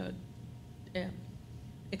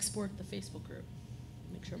 export the Facebook group.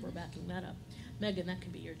 Make sure we're backing that up. Megan, that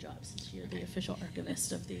can be your job since you're the official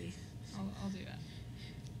archivist of the... I'll do that.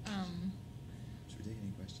 Should we take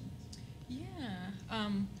any questions? Yeah.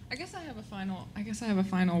 I guess I have a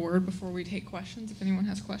final word before we take questions, if anyone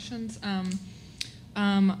has questions.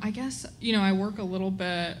 I guess, I work a little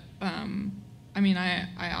bit,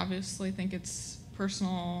 I obviously think it's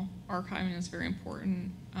personal archiving is very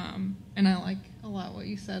important, and I like a lot what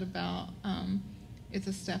you said about it's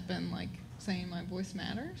a step in, saying my voice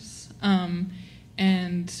matters.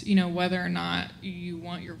 and whether or not you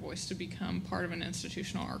want your voice to become part of an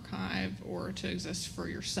institutional archive or to exist for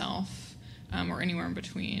yourself, or anywhere in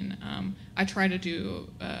between. I try to do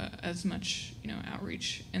as much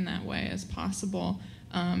outreach in that way as possible,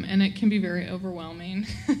 and it can be very overwhelming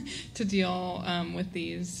to deal with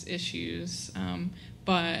these issues,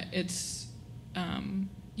 but it's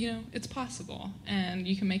it's possible, and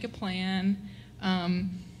you can make a plan.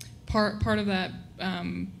 Part of that,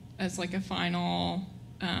 as like a final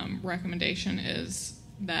recommendation, is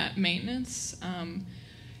that maintenance,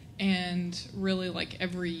 and really like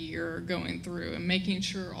every year going through and making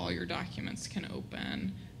sure all your documents can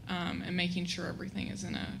open, and making sure everything is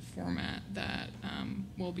in a format that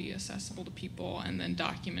will be accessible to people, and then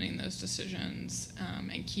documenting those decisions,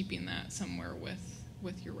 and keeping that somewhere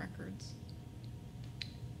with your records.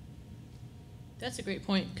 That's a great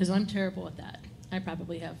point, because I'm terrible at that. I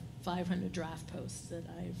probably have 500 draft posts that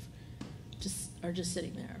are just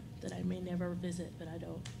sitting there that I may never visit, but I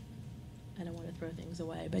don't want to throw things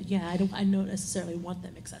away. But yeah, I don't necessarily want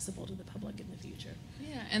them accessible to the public in the future.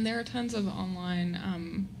 Yeah, and there are tons of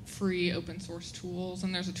online free open source tools,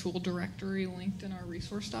 and there's a tool directory linked in our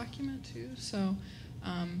resource document too. So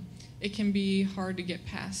it can be hard to get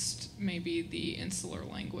past maybe the insular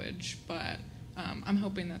language, but I'm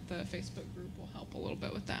hoping that the Facebook group will help a little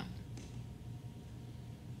bit with that.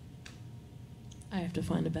 I have to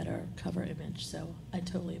find a better cover image, so I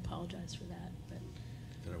totally apologize for that. But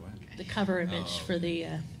Better what? the cover image for the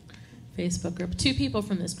Facebook group. 2 people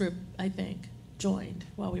from this group, I think, joined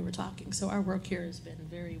while we were talking, so our work here has been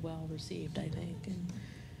very well received, I think. And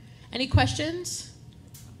any questions?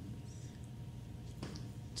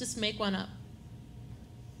 Just make one up.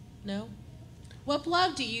 No? What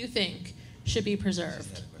blog do you think should be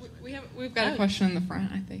preserved? We've got a question in the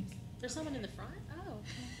front, I think. There's someone in the front? Oh.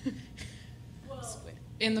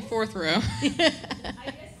 In the 4th row. I guess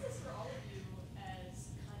this for all of you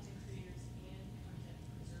as content creators and content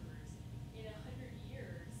preservers. In 100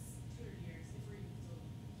 years, 200 years, if we're even still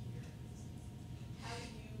here, how do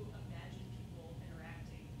you imagine people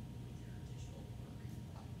interacting with your digital work?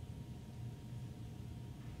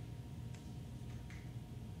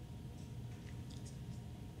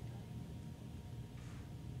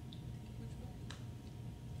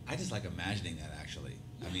 I just like imagining that, actually.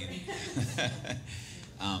 I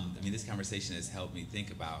mean, this conversation has helped me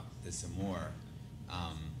think about this some more.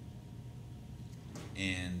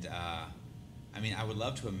 I would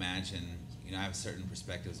love to imagine, I have certain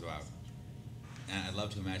perspectives about, and I'd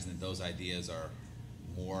love to imagine that those ideas are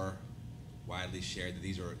more widely shared,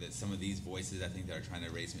 that some of these voices, I think, that are trying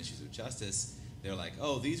to raise some issues of justice, they're like,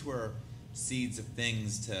 oh, these were seeds of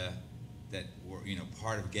things that were,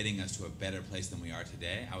 part of getting us to a better place than we are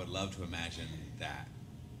today. I would love to imagine that.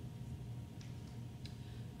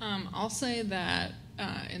 I'll say that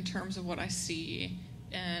in terms of what I see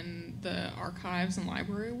in the archives and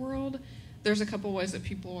library world, there's a couple ways that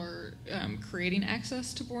people are creating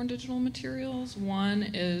access to born digital materials. One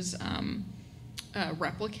is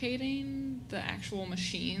replicating the actual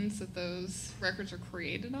machines that those records are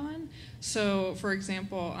created on. So, for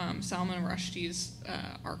example, Salman Rushdie's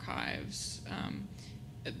archives,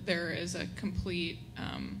 there is a complete,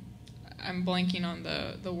 I'm blanking on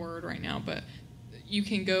the word right now, but you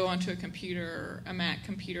can go onto a computer, a Mac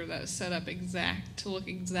computer that is set up to look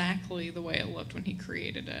exactly the way it looked when he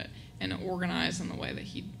created it, and organized in the way that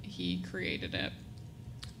he created it.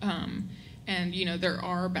 And there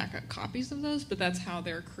are backup copies of those, but that's how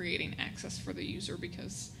they're creating access for the user,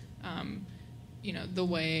 because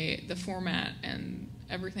the format and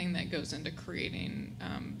everything that goes into creating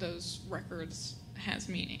those records has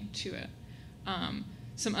meaning to it.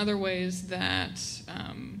 Some other ways that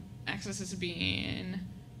access is being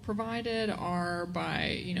provided are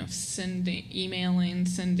by emailing,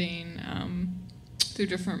 sending through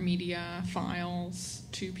different media files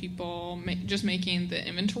to people, just making the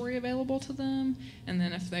inventory available to them, and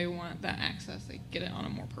then if they want that access, they get it on a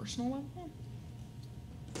more personal level.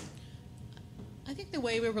 I think the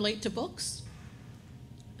way we relate to books,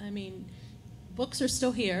 books are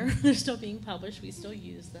still here. They're still being published. We still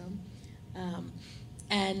use them.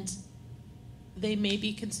 And they may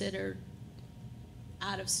be considered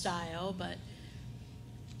out of style, but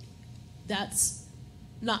that's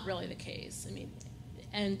not really the case.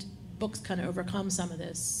 And books kind of overcome some of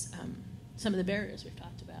this, some of the barriers we've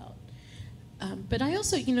talked about. But I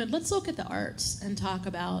also, let's look at the arts and talk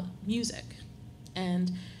about music.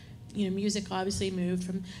 And, music obviously moved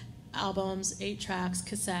from albums, 8 tracks,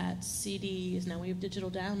 cassettes, CDs. Now we have digital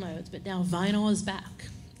downloads, but now vinyl is back.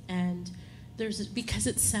 And because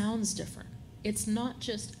it sounds different. It's not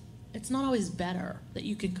just it's not always better that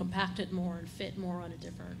you can compact it more and fit more on a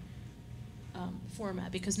different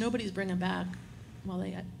format, because nobody's bringing back, well,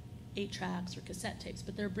 they got 8 tracks or cassette tapes,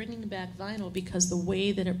 but they're bringing back vinyl because the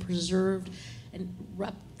way that it preserved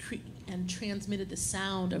and transmitted the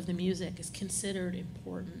sound of the music is considered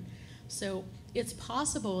important. So it's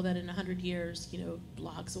possible that in 100 years,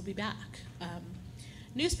 blogs will be back.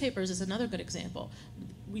 Newspapers is another good example.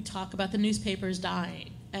 We talk about the newspapers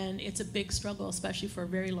dying, and it's a big struggle, especially for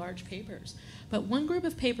very large papers. But one group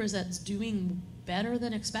of papers that's doing better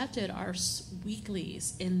than expected are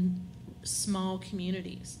weeklies in small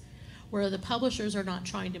communities, where the publishers are not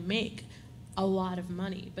trying to make a lot of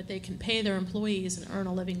money, but they can pay their employees and earn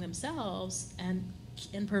a living themselves and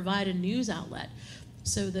provide a news outlet.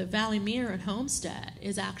 So the Valley Mirror and Homestead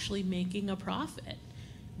is actually making a profit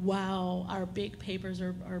while our big papers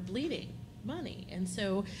are bleeding money. And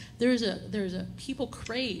so there's a people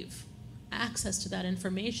crave access to that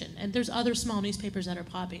information. And there's other small newspapers that are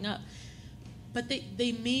popping up. But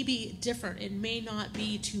they may be different. It may not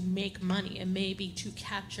be to make money. It may be to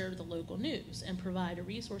capture the local news and provide a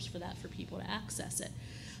resource for that for people to access it.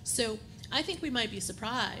 So I think we might be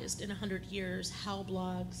surprised in 100 years how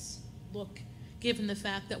blogs look, given the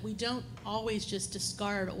fact that we don't always just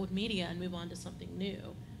discard old media and move on to something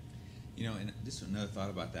new. And just another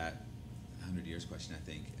thought about that 100 years question, I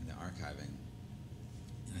think, in the archiving.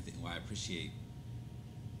 And I think why I appreciate,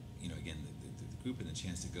 again, the group and the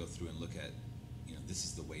chance to go through and look at, this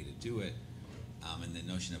is the way to do it, and the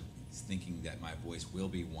notion of thinking that my voice will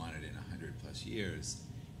be wanted in 100 plus years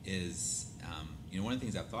is, one of the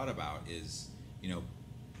things I've thought about is,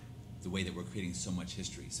 the way that we're creating so much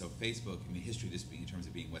history. So Facebook, history just being in terms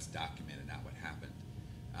of being what's documented, not what happened.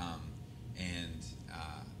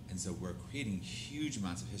 And so we're creating huge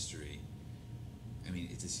amounts of history. I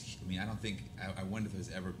wonder if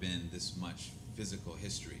there's ever been this much physical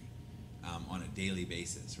history on a daily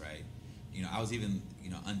basis, right? I was even,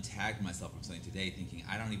 untagged myself from something today thinking,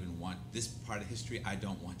 I don't even want this part of history, I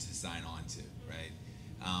don't want to sign on to, right?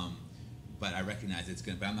 But I recognize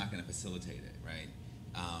but I'm not going to facilitate it, right?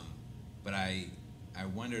 But I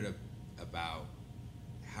wondered about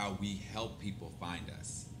how we help people find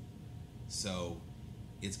us. So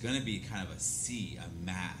it's going to be kind of a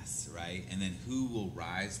mass, right? And then who will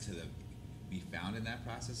rise to be found in that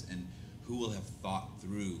process, and who will have thought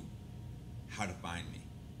through how to find me.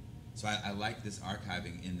 So I like this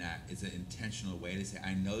archiving in that it's an intentional way to say,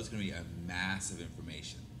 I know there's going to be a mass of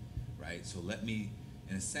information, right? So let me,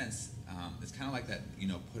 in a sense, it's kind of like that,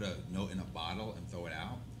 put a note in a bottle and throw it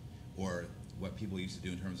out, or what people used to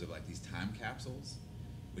do in terms of like these time capsules,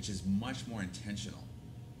 which is much more intentional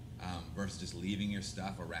versus just leaving your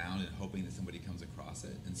stuff around and hoping that somebody comes across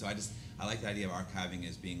it. And so I like the idea of archiving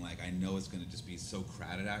as being like, I know it's going to just be so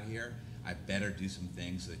crowded out here, I better do some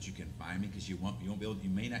things so that you can find me, because you won't be able,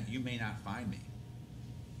 you may not find me.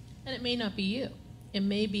 And it may not be you. It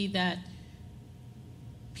may be that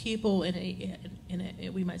people in a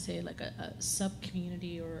we might say like a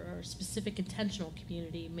sub-community or a specific intentional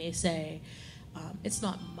community may say, it's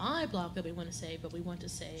not my blog that we want to save, but we want to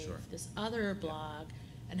save this other blog,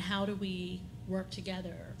 and how do we work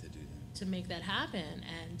together to make that happen?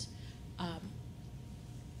 And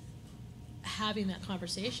having that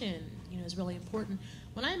conversation, is really important.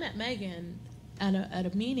 When I met Megan at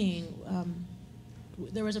a meeting,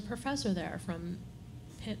 there was a professor there from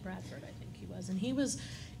Pitt, Bradford, I think he was, and he was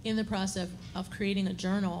in the process of creating a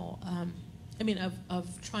journal,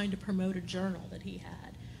 of trying to promote a journal that he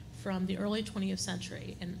had from the early 20th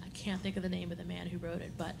century, and I can't think of the name of the man who wrote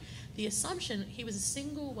it, but the assumption, he was a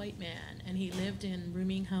single white man, and he lived in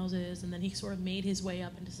rooming houses, and then he sort of made his way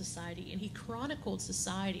up into society, and he chronicled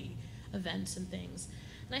society events and things.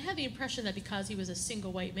 And I had the impression that because he was a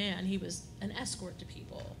single white man, he was an escort to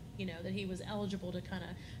people, that he was eligible to kind of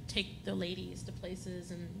take the ladies to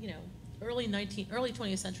places and, early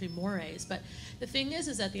 20th century mores. But the thing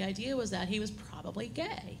is that the idea was that he was probably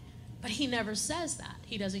gay. But he never says that.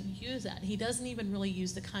 He doesn't use that. He doesn't even really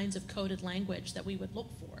use the kinds of coded language that we would look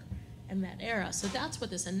for in that era. So that's what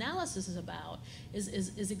this analysis is about,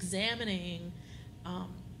 is examining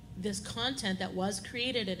this content that was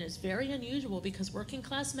created and is very unusual, because working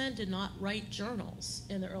class men did not write journals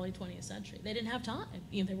in the early 20th century. They didn't have time.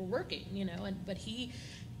 They were working, but he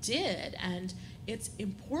did, and it's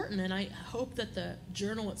important, and I hope that the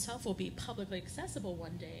journal itself will be publicly accessible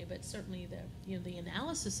one day, but certainly the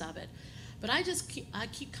analysis of it. But I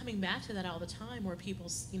keep coming back to that all the time, where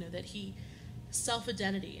people's, that he,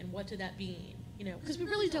 self-identity, and what did that mean, because we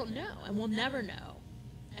really don't know, and we'll never know.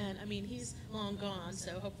 And he's long gone,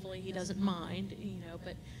 so hopefully he doesn't mind,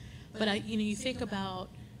 but you think about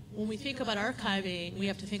when we think about archiving, we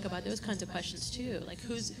have to think about those kinds of questions too. Like,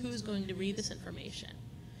 who's going to read this information?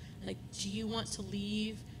 Like, do you want to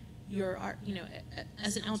leave your art,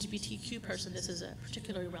 as an LGBTQ person, this is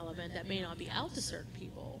particularly relevant, that may not be out to certain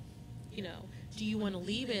people. Do you want to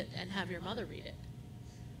leave it and have your mother read it?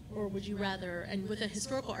 Or would you rather, and with a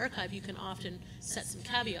historical archive, you can often set some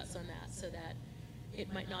caveats on that so that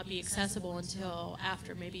it might not be accessible until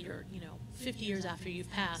after maybe you're, 50 years after you've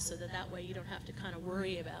passed, so that way you don't have to kind of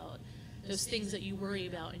worry about those things that you worry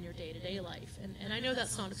about in your day-to-day life. And I know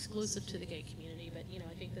that's not exclusive to the gay community, but,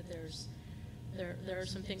 I think that there are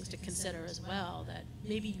some things to consider as well, that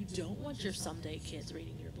maybe you don't want your someday kids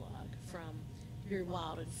reading your blog from your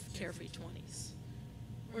wild and carefree 20s.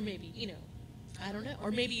 Or maybe, I don't know.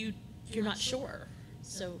 Or maybe you're not sure.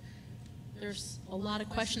 So there's a lot of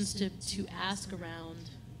questions to ask around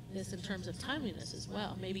this in terms of timeliness as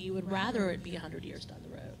well. Maybe you would rather it be 100 years down the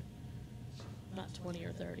road, not 20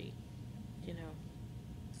 or 30,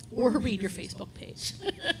 Or read your Facebook page.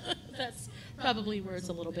 That's probably where it's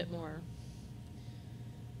a little bit more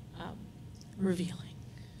revealing.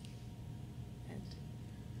 And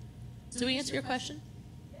did we answer your question?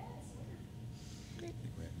 Great.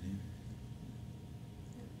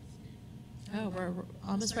 Oh, we're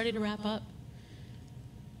almost ready to wrap up.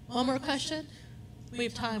 One more question? We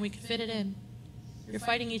have time. We can fit it in. You're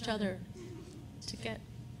fighting each other to get.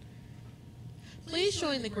 Please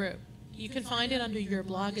join the group. You can find it under Your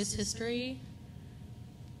Blog is History.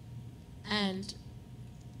 And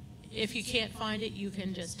if you can't find it, you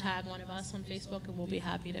can just tag one of us on Facebook, and we'll be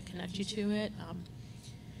happy to connect you to it.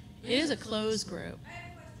 It is a closed group. I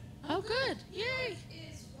have a question. Oh, good. Yay. What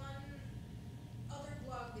is one other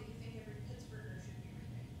blog that you think every Pittsburgher should be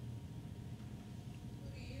reading? Who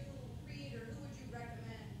do you read, or who would you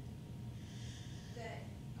recommend that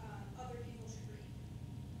other people should read?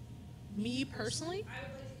 Me personally? I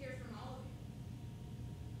would like to hear from all of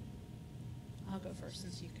you. I'll go first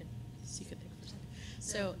since you can think for a second.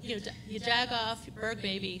 So, you jag off Berg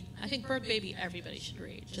Baby. I think Berg Baby everybody should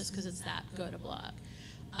read just because it's that good a blog.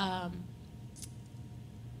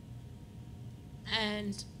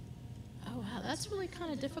 And, oh wow, that's really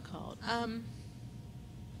kind of difficult.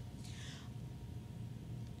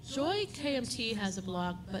 Joy KMT has a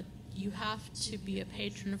blog, but you have to be a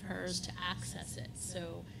patron of hers to access it.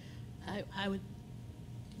 So I would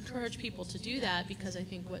encourage people to do that because I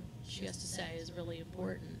think what she has to say is really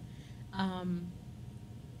important.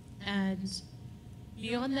 And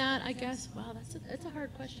beyond that, I guess, wow, that's a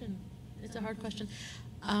hard question. It's a hard question.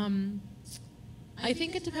 I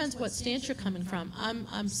think it depends what stance you're coming from.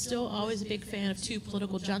 I'm still always a big fan of Two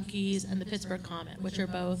Political Junkies and the Pittsburgh Comment, which are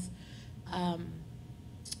both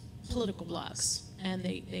political blogs, and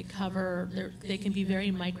they can be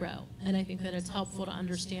very micro, and I think that it's helpful to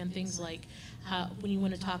understand things like how, when you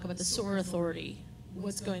want to talk about the SOAR authority,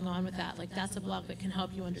 what's going on with that. Like, that's a blog that can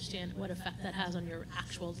help you understand what effect that has on your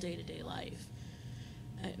actual day-to-day life,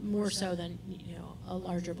 more so than a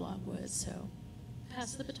larger blog would. So,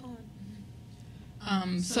 pass the baton.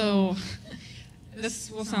 So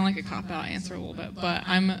this will sound like a cop-out answer a little bit, but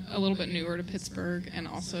I'm a little bit newer to Pittsburgh and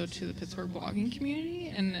also to the Pittsburgh blogging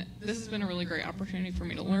community, and this has been a really great opportunity for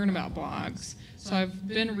me to learn about blogs. So I've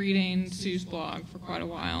been reading Sue's blog for quite a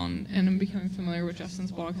while, and I'm becoming familiar with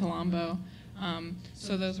Justin's blog, Colombo.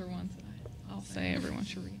 So those are ones that I'll say everyone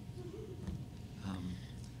should read.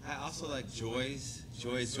 I also like Joy's.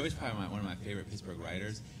 Joy's probably one of my favorite Pittsburgh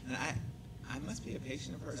writers, and I must be a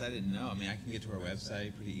patient of hers. I didn't know. I mean, I can get to her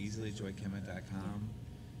website pretty easily, joykemet.com.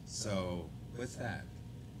 So, what's that?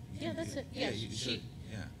 Yeah, that's it. Yeah,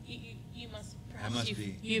 you must. Perhaps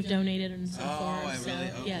you've donated in some form. Oh, I really? So,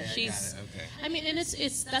 okay, yeah, she's. Okay. I mean, and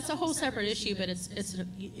it's that's a whole separate issue, but it's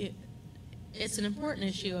an important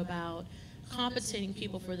issue about compensating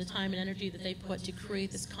people for the time and energy that they put to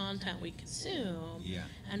create this content we consume. Yeah.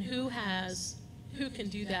 And who can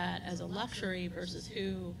do that as a luxury versus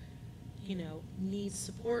who needs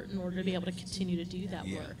support in order to be able to continue to do that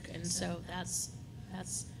work. And so that's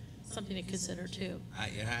something to consider too.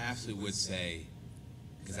 I absolutely would say,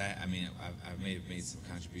 because I mean I may have made some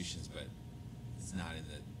contributions, but it's not in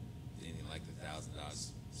anything like the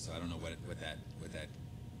 $1,000. So I don't know what that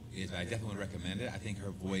is. But I definitely would recommend it. I think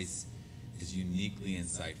her voice is uniquely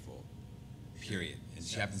insightful. Period. And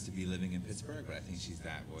she happens to be living in Pittsburgh, but I think she's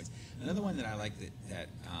that voice. Another one that I like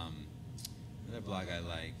another blog I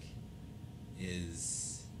like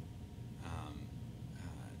is,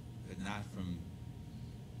 but not from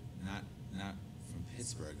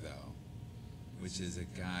Pittsburgh though, which is a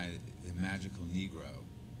guy, the Magical Negro.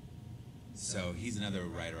 So he's another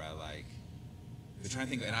writer I like. But trying to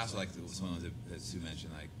think, and I also like someone that Sue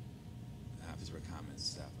mentioned, like Pittsburgh Commons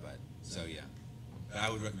stuff. But so yeah, but I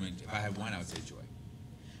would recommend, if I had one, I would say Joy.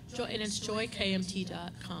 Joy, and it's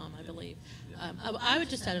joykmt.com, I believe. I would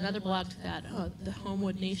just add another blog to that, the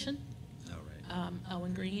Homewood Nation. Oh, right.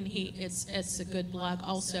 Owen Green, it's a good blog,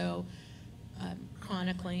 also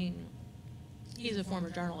chronicling. He's a former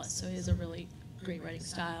journalist, so he has a really great writing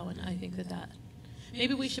style, and I think that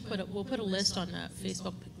maybe we should we'll put a list on the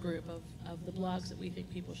Facebook group of the blogs that we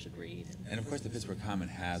think people should read. And of course, the Pittsburgh Common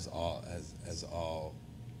has a lot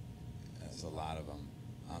of them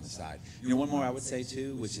on the side. You know, one more I would say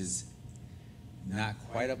too, which is not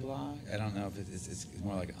quite a blog. I don't know if it's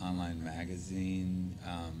more like an online magazine.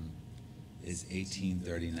 Is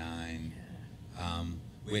 1839,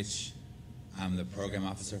 which I'm the program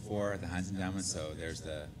officer for at the Heinz Endowment. So there's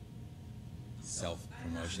the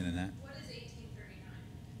self-promotion in that. What is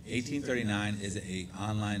 1839? 1839 is an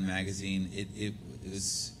online magazine.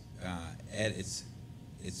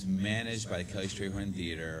 It's managed by Kelly Strayhorn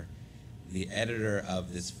Theater. The editor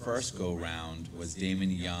of this first go-round was Damon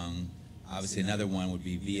Young. Obviously, another one would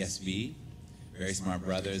be VSB, Very Smart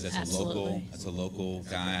Brothers. That's Absolutely. a local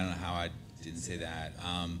guy. I don't know how I didn't say that.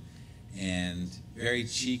 And very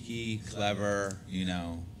cheeky, clever, you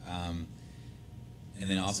know. And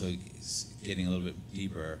then also getting a little bit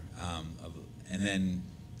deeper. And then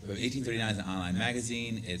 1839 is an online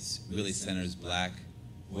magazine. It really centers black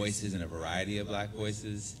voices and a variety of black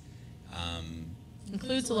voices.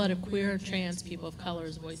 Includes a lot of queer and trans people of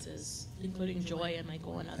color's voices, including Joy and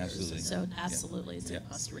Michael and others. Absolutely. So absolutely, it's Yep. a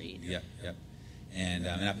must read. Yep, yep. And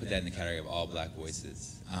I put that in the category of all black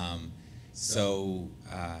voices. So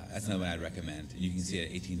that's another one I'd recommend. And you can see it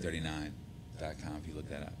at 1839.com if you look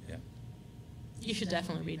that up. Yeah. You should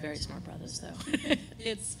definitely read Very Smart Brothers, though.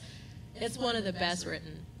 it's one of the best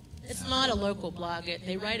written. It's not a local blog.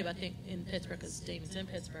 They write about things in Pittsburgh because Damon's in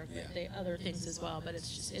Pittsburgh, but Yeah. they other things as well. But it's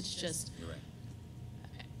just You're right.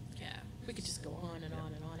 yeah. We could just go on and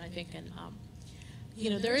on and on. I think, and you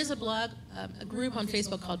know, there is a blog, a group on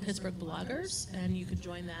Facebook called Pittsburgh Bloggers, and you could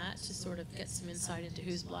join that to sort of get some insight into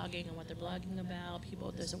who's blogging and what they're blogging about.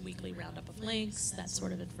 There's a weekly roundup of links, that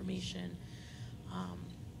sort of information.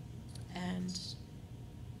 And,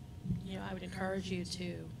 you know, I would encourage you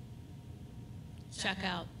to check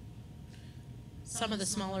out some of the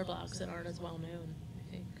smaller blogs that aren't as well known,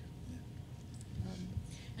 I think.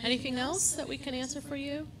 Anything else that we can answer for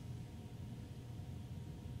you?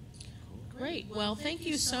 Great. Well, thank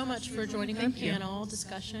you so much for joining our panel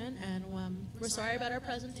discussion, and we're sorry about our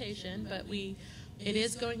presentation, but it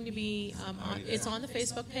is going to be it's on the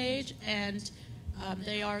Facebook page, and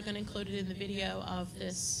they are going to include it in the video of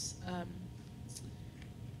this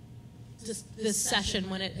this session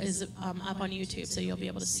when it is up on YouTube, so you'll be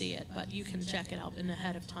able to see it. But you can check it out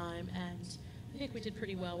ahead of time, and I think we did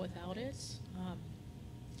pretty well without it.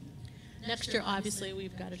 Next year, obviously,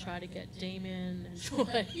 we've got to try to get Damon and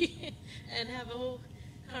Joy and have a whole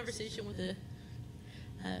conversation with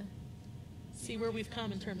see where we've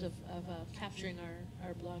come in terms of capturing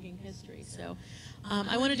our blogging history. So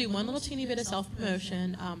I want to do one little teeny bit of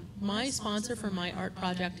self-promotion. My sponsor for my art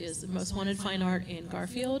project is the Most Wanted Fine Art in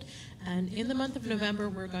Garfield, and in the month of November,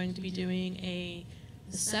 we're going to be doing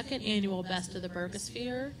the second annual Best of the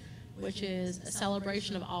Burgosphere, which is a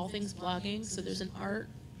celebration of all things blogging. So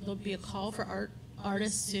there'll be a call for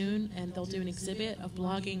artists soon, and they'll do an exhibit of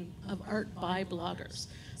art by bloggers.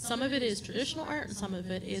 Some of it is traditional art, and some of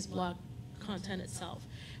it is blog content itself.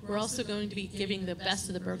 We're also going to be giving the Best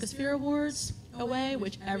of the Burgosphere Awards away,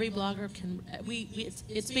 which every blogger can.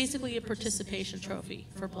 It's basically a participation trophy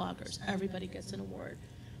for bloggers. Everybody gets an award.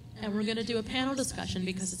 And we're going to do a panel discussion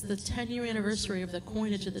because it's the 10-year anniversary of the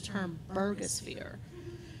coinage of the term Burgosphere,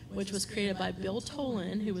 which was created by Bill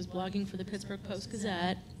Tolan, who was blogging for the Pittsburgh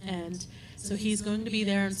Post-Gazette. And so he's going to be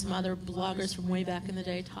there, and some other bloggers from way back in the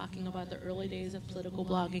day talking about the early days of political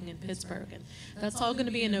blogging in Pittsburgh. And that's all going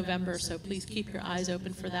to be in November, so please keep your eyes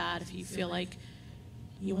open for that. If you feel like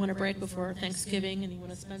you want a break before Thanksgiving and you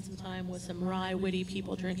want to spend some time with some wry, witty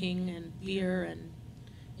people drinking and beer and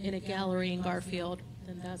in a gallery in Garfield,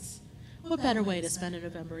 then that's what better way to spend a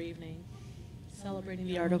November evening, celebrating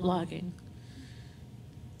the art of blogging.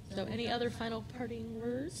 So any other final parting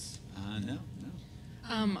words? No.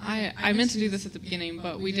 I meant to do this at the beginning,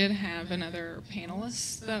 but we did have another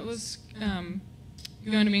panelist that was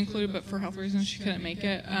going to be included, but for health reasons she couldn't make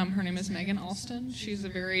it. Her name is Megan Alston. She's a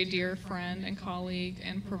very dear friend and colleague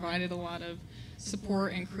and provided a lot of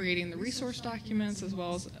support in creating the resource documents, as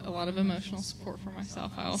well as a lot of emotional support for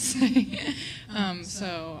myself, I will say.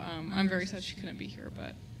 So I'm very sad she couldn't be here,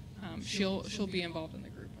 but she'll be involved in the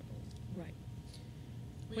group, I believe. Right.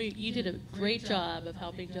 Well, you did a great job of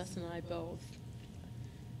helping Justin and I both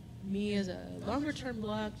me as a longer-term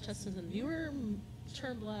blog, Justin's a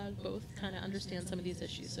newer-term blog, both kind of understand some of these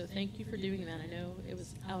issues. So thank you for doing that. I know it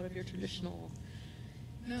was out of your traditional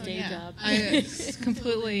day job. I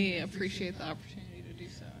completely appreciate the opportunity to do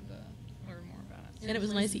so and to learn more about it. And it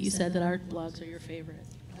was nice that you said that our blogs are your favorite.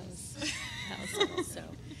 That was cool. So,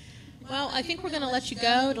 well, I think we're going to let you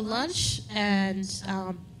go to lunch, and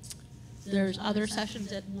there's other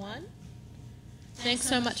sessions at 1. Thanks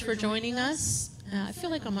so much for joining us. I feel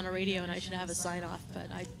like I'm on a radio and I should have a sign off, but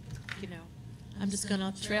I'm just going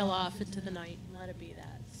to trail off into the night and let it be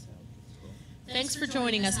that. So, thanks for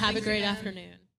joining us. Have a great afternoon.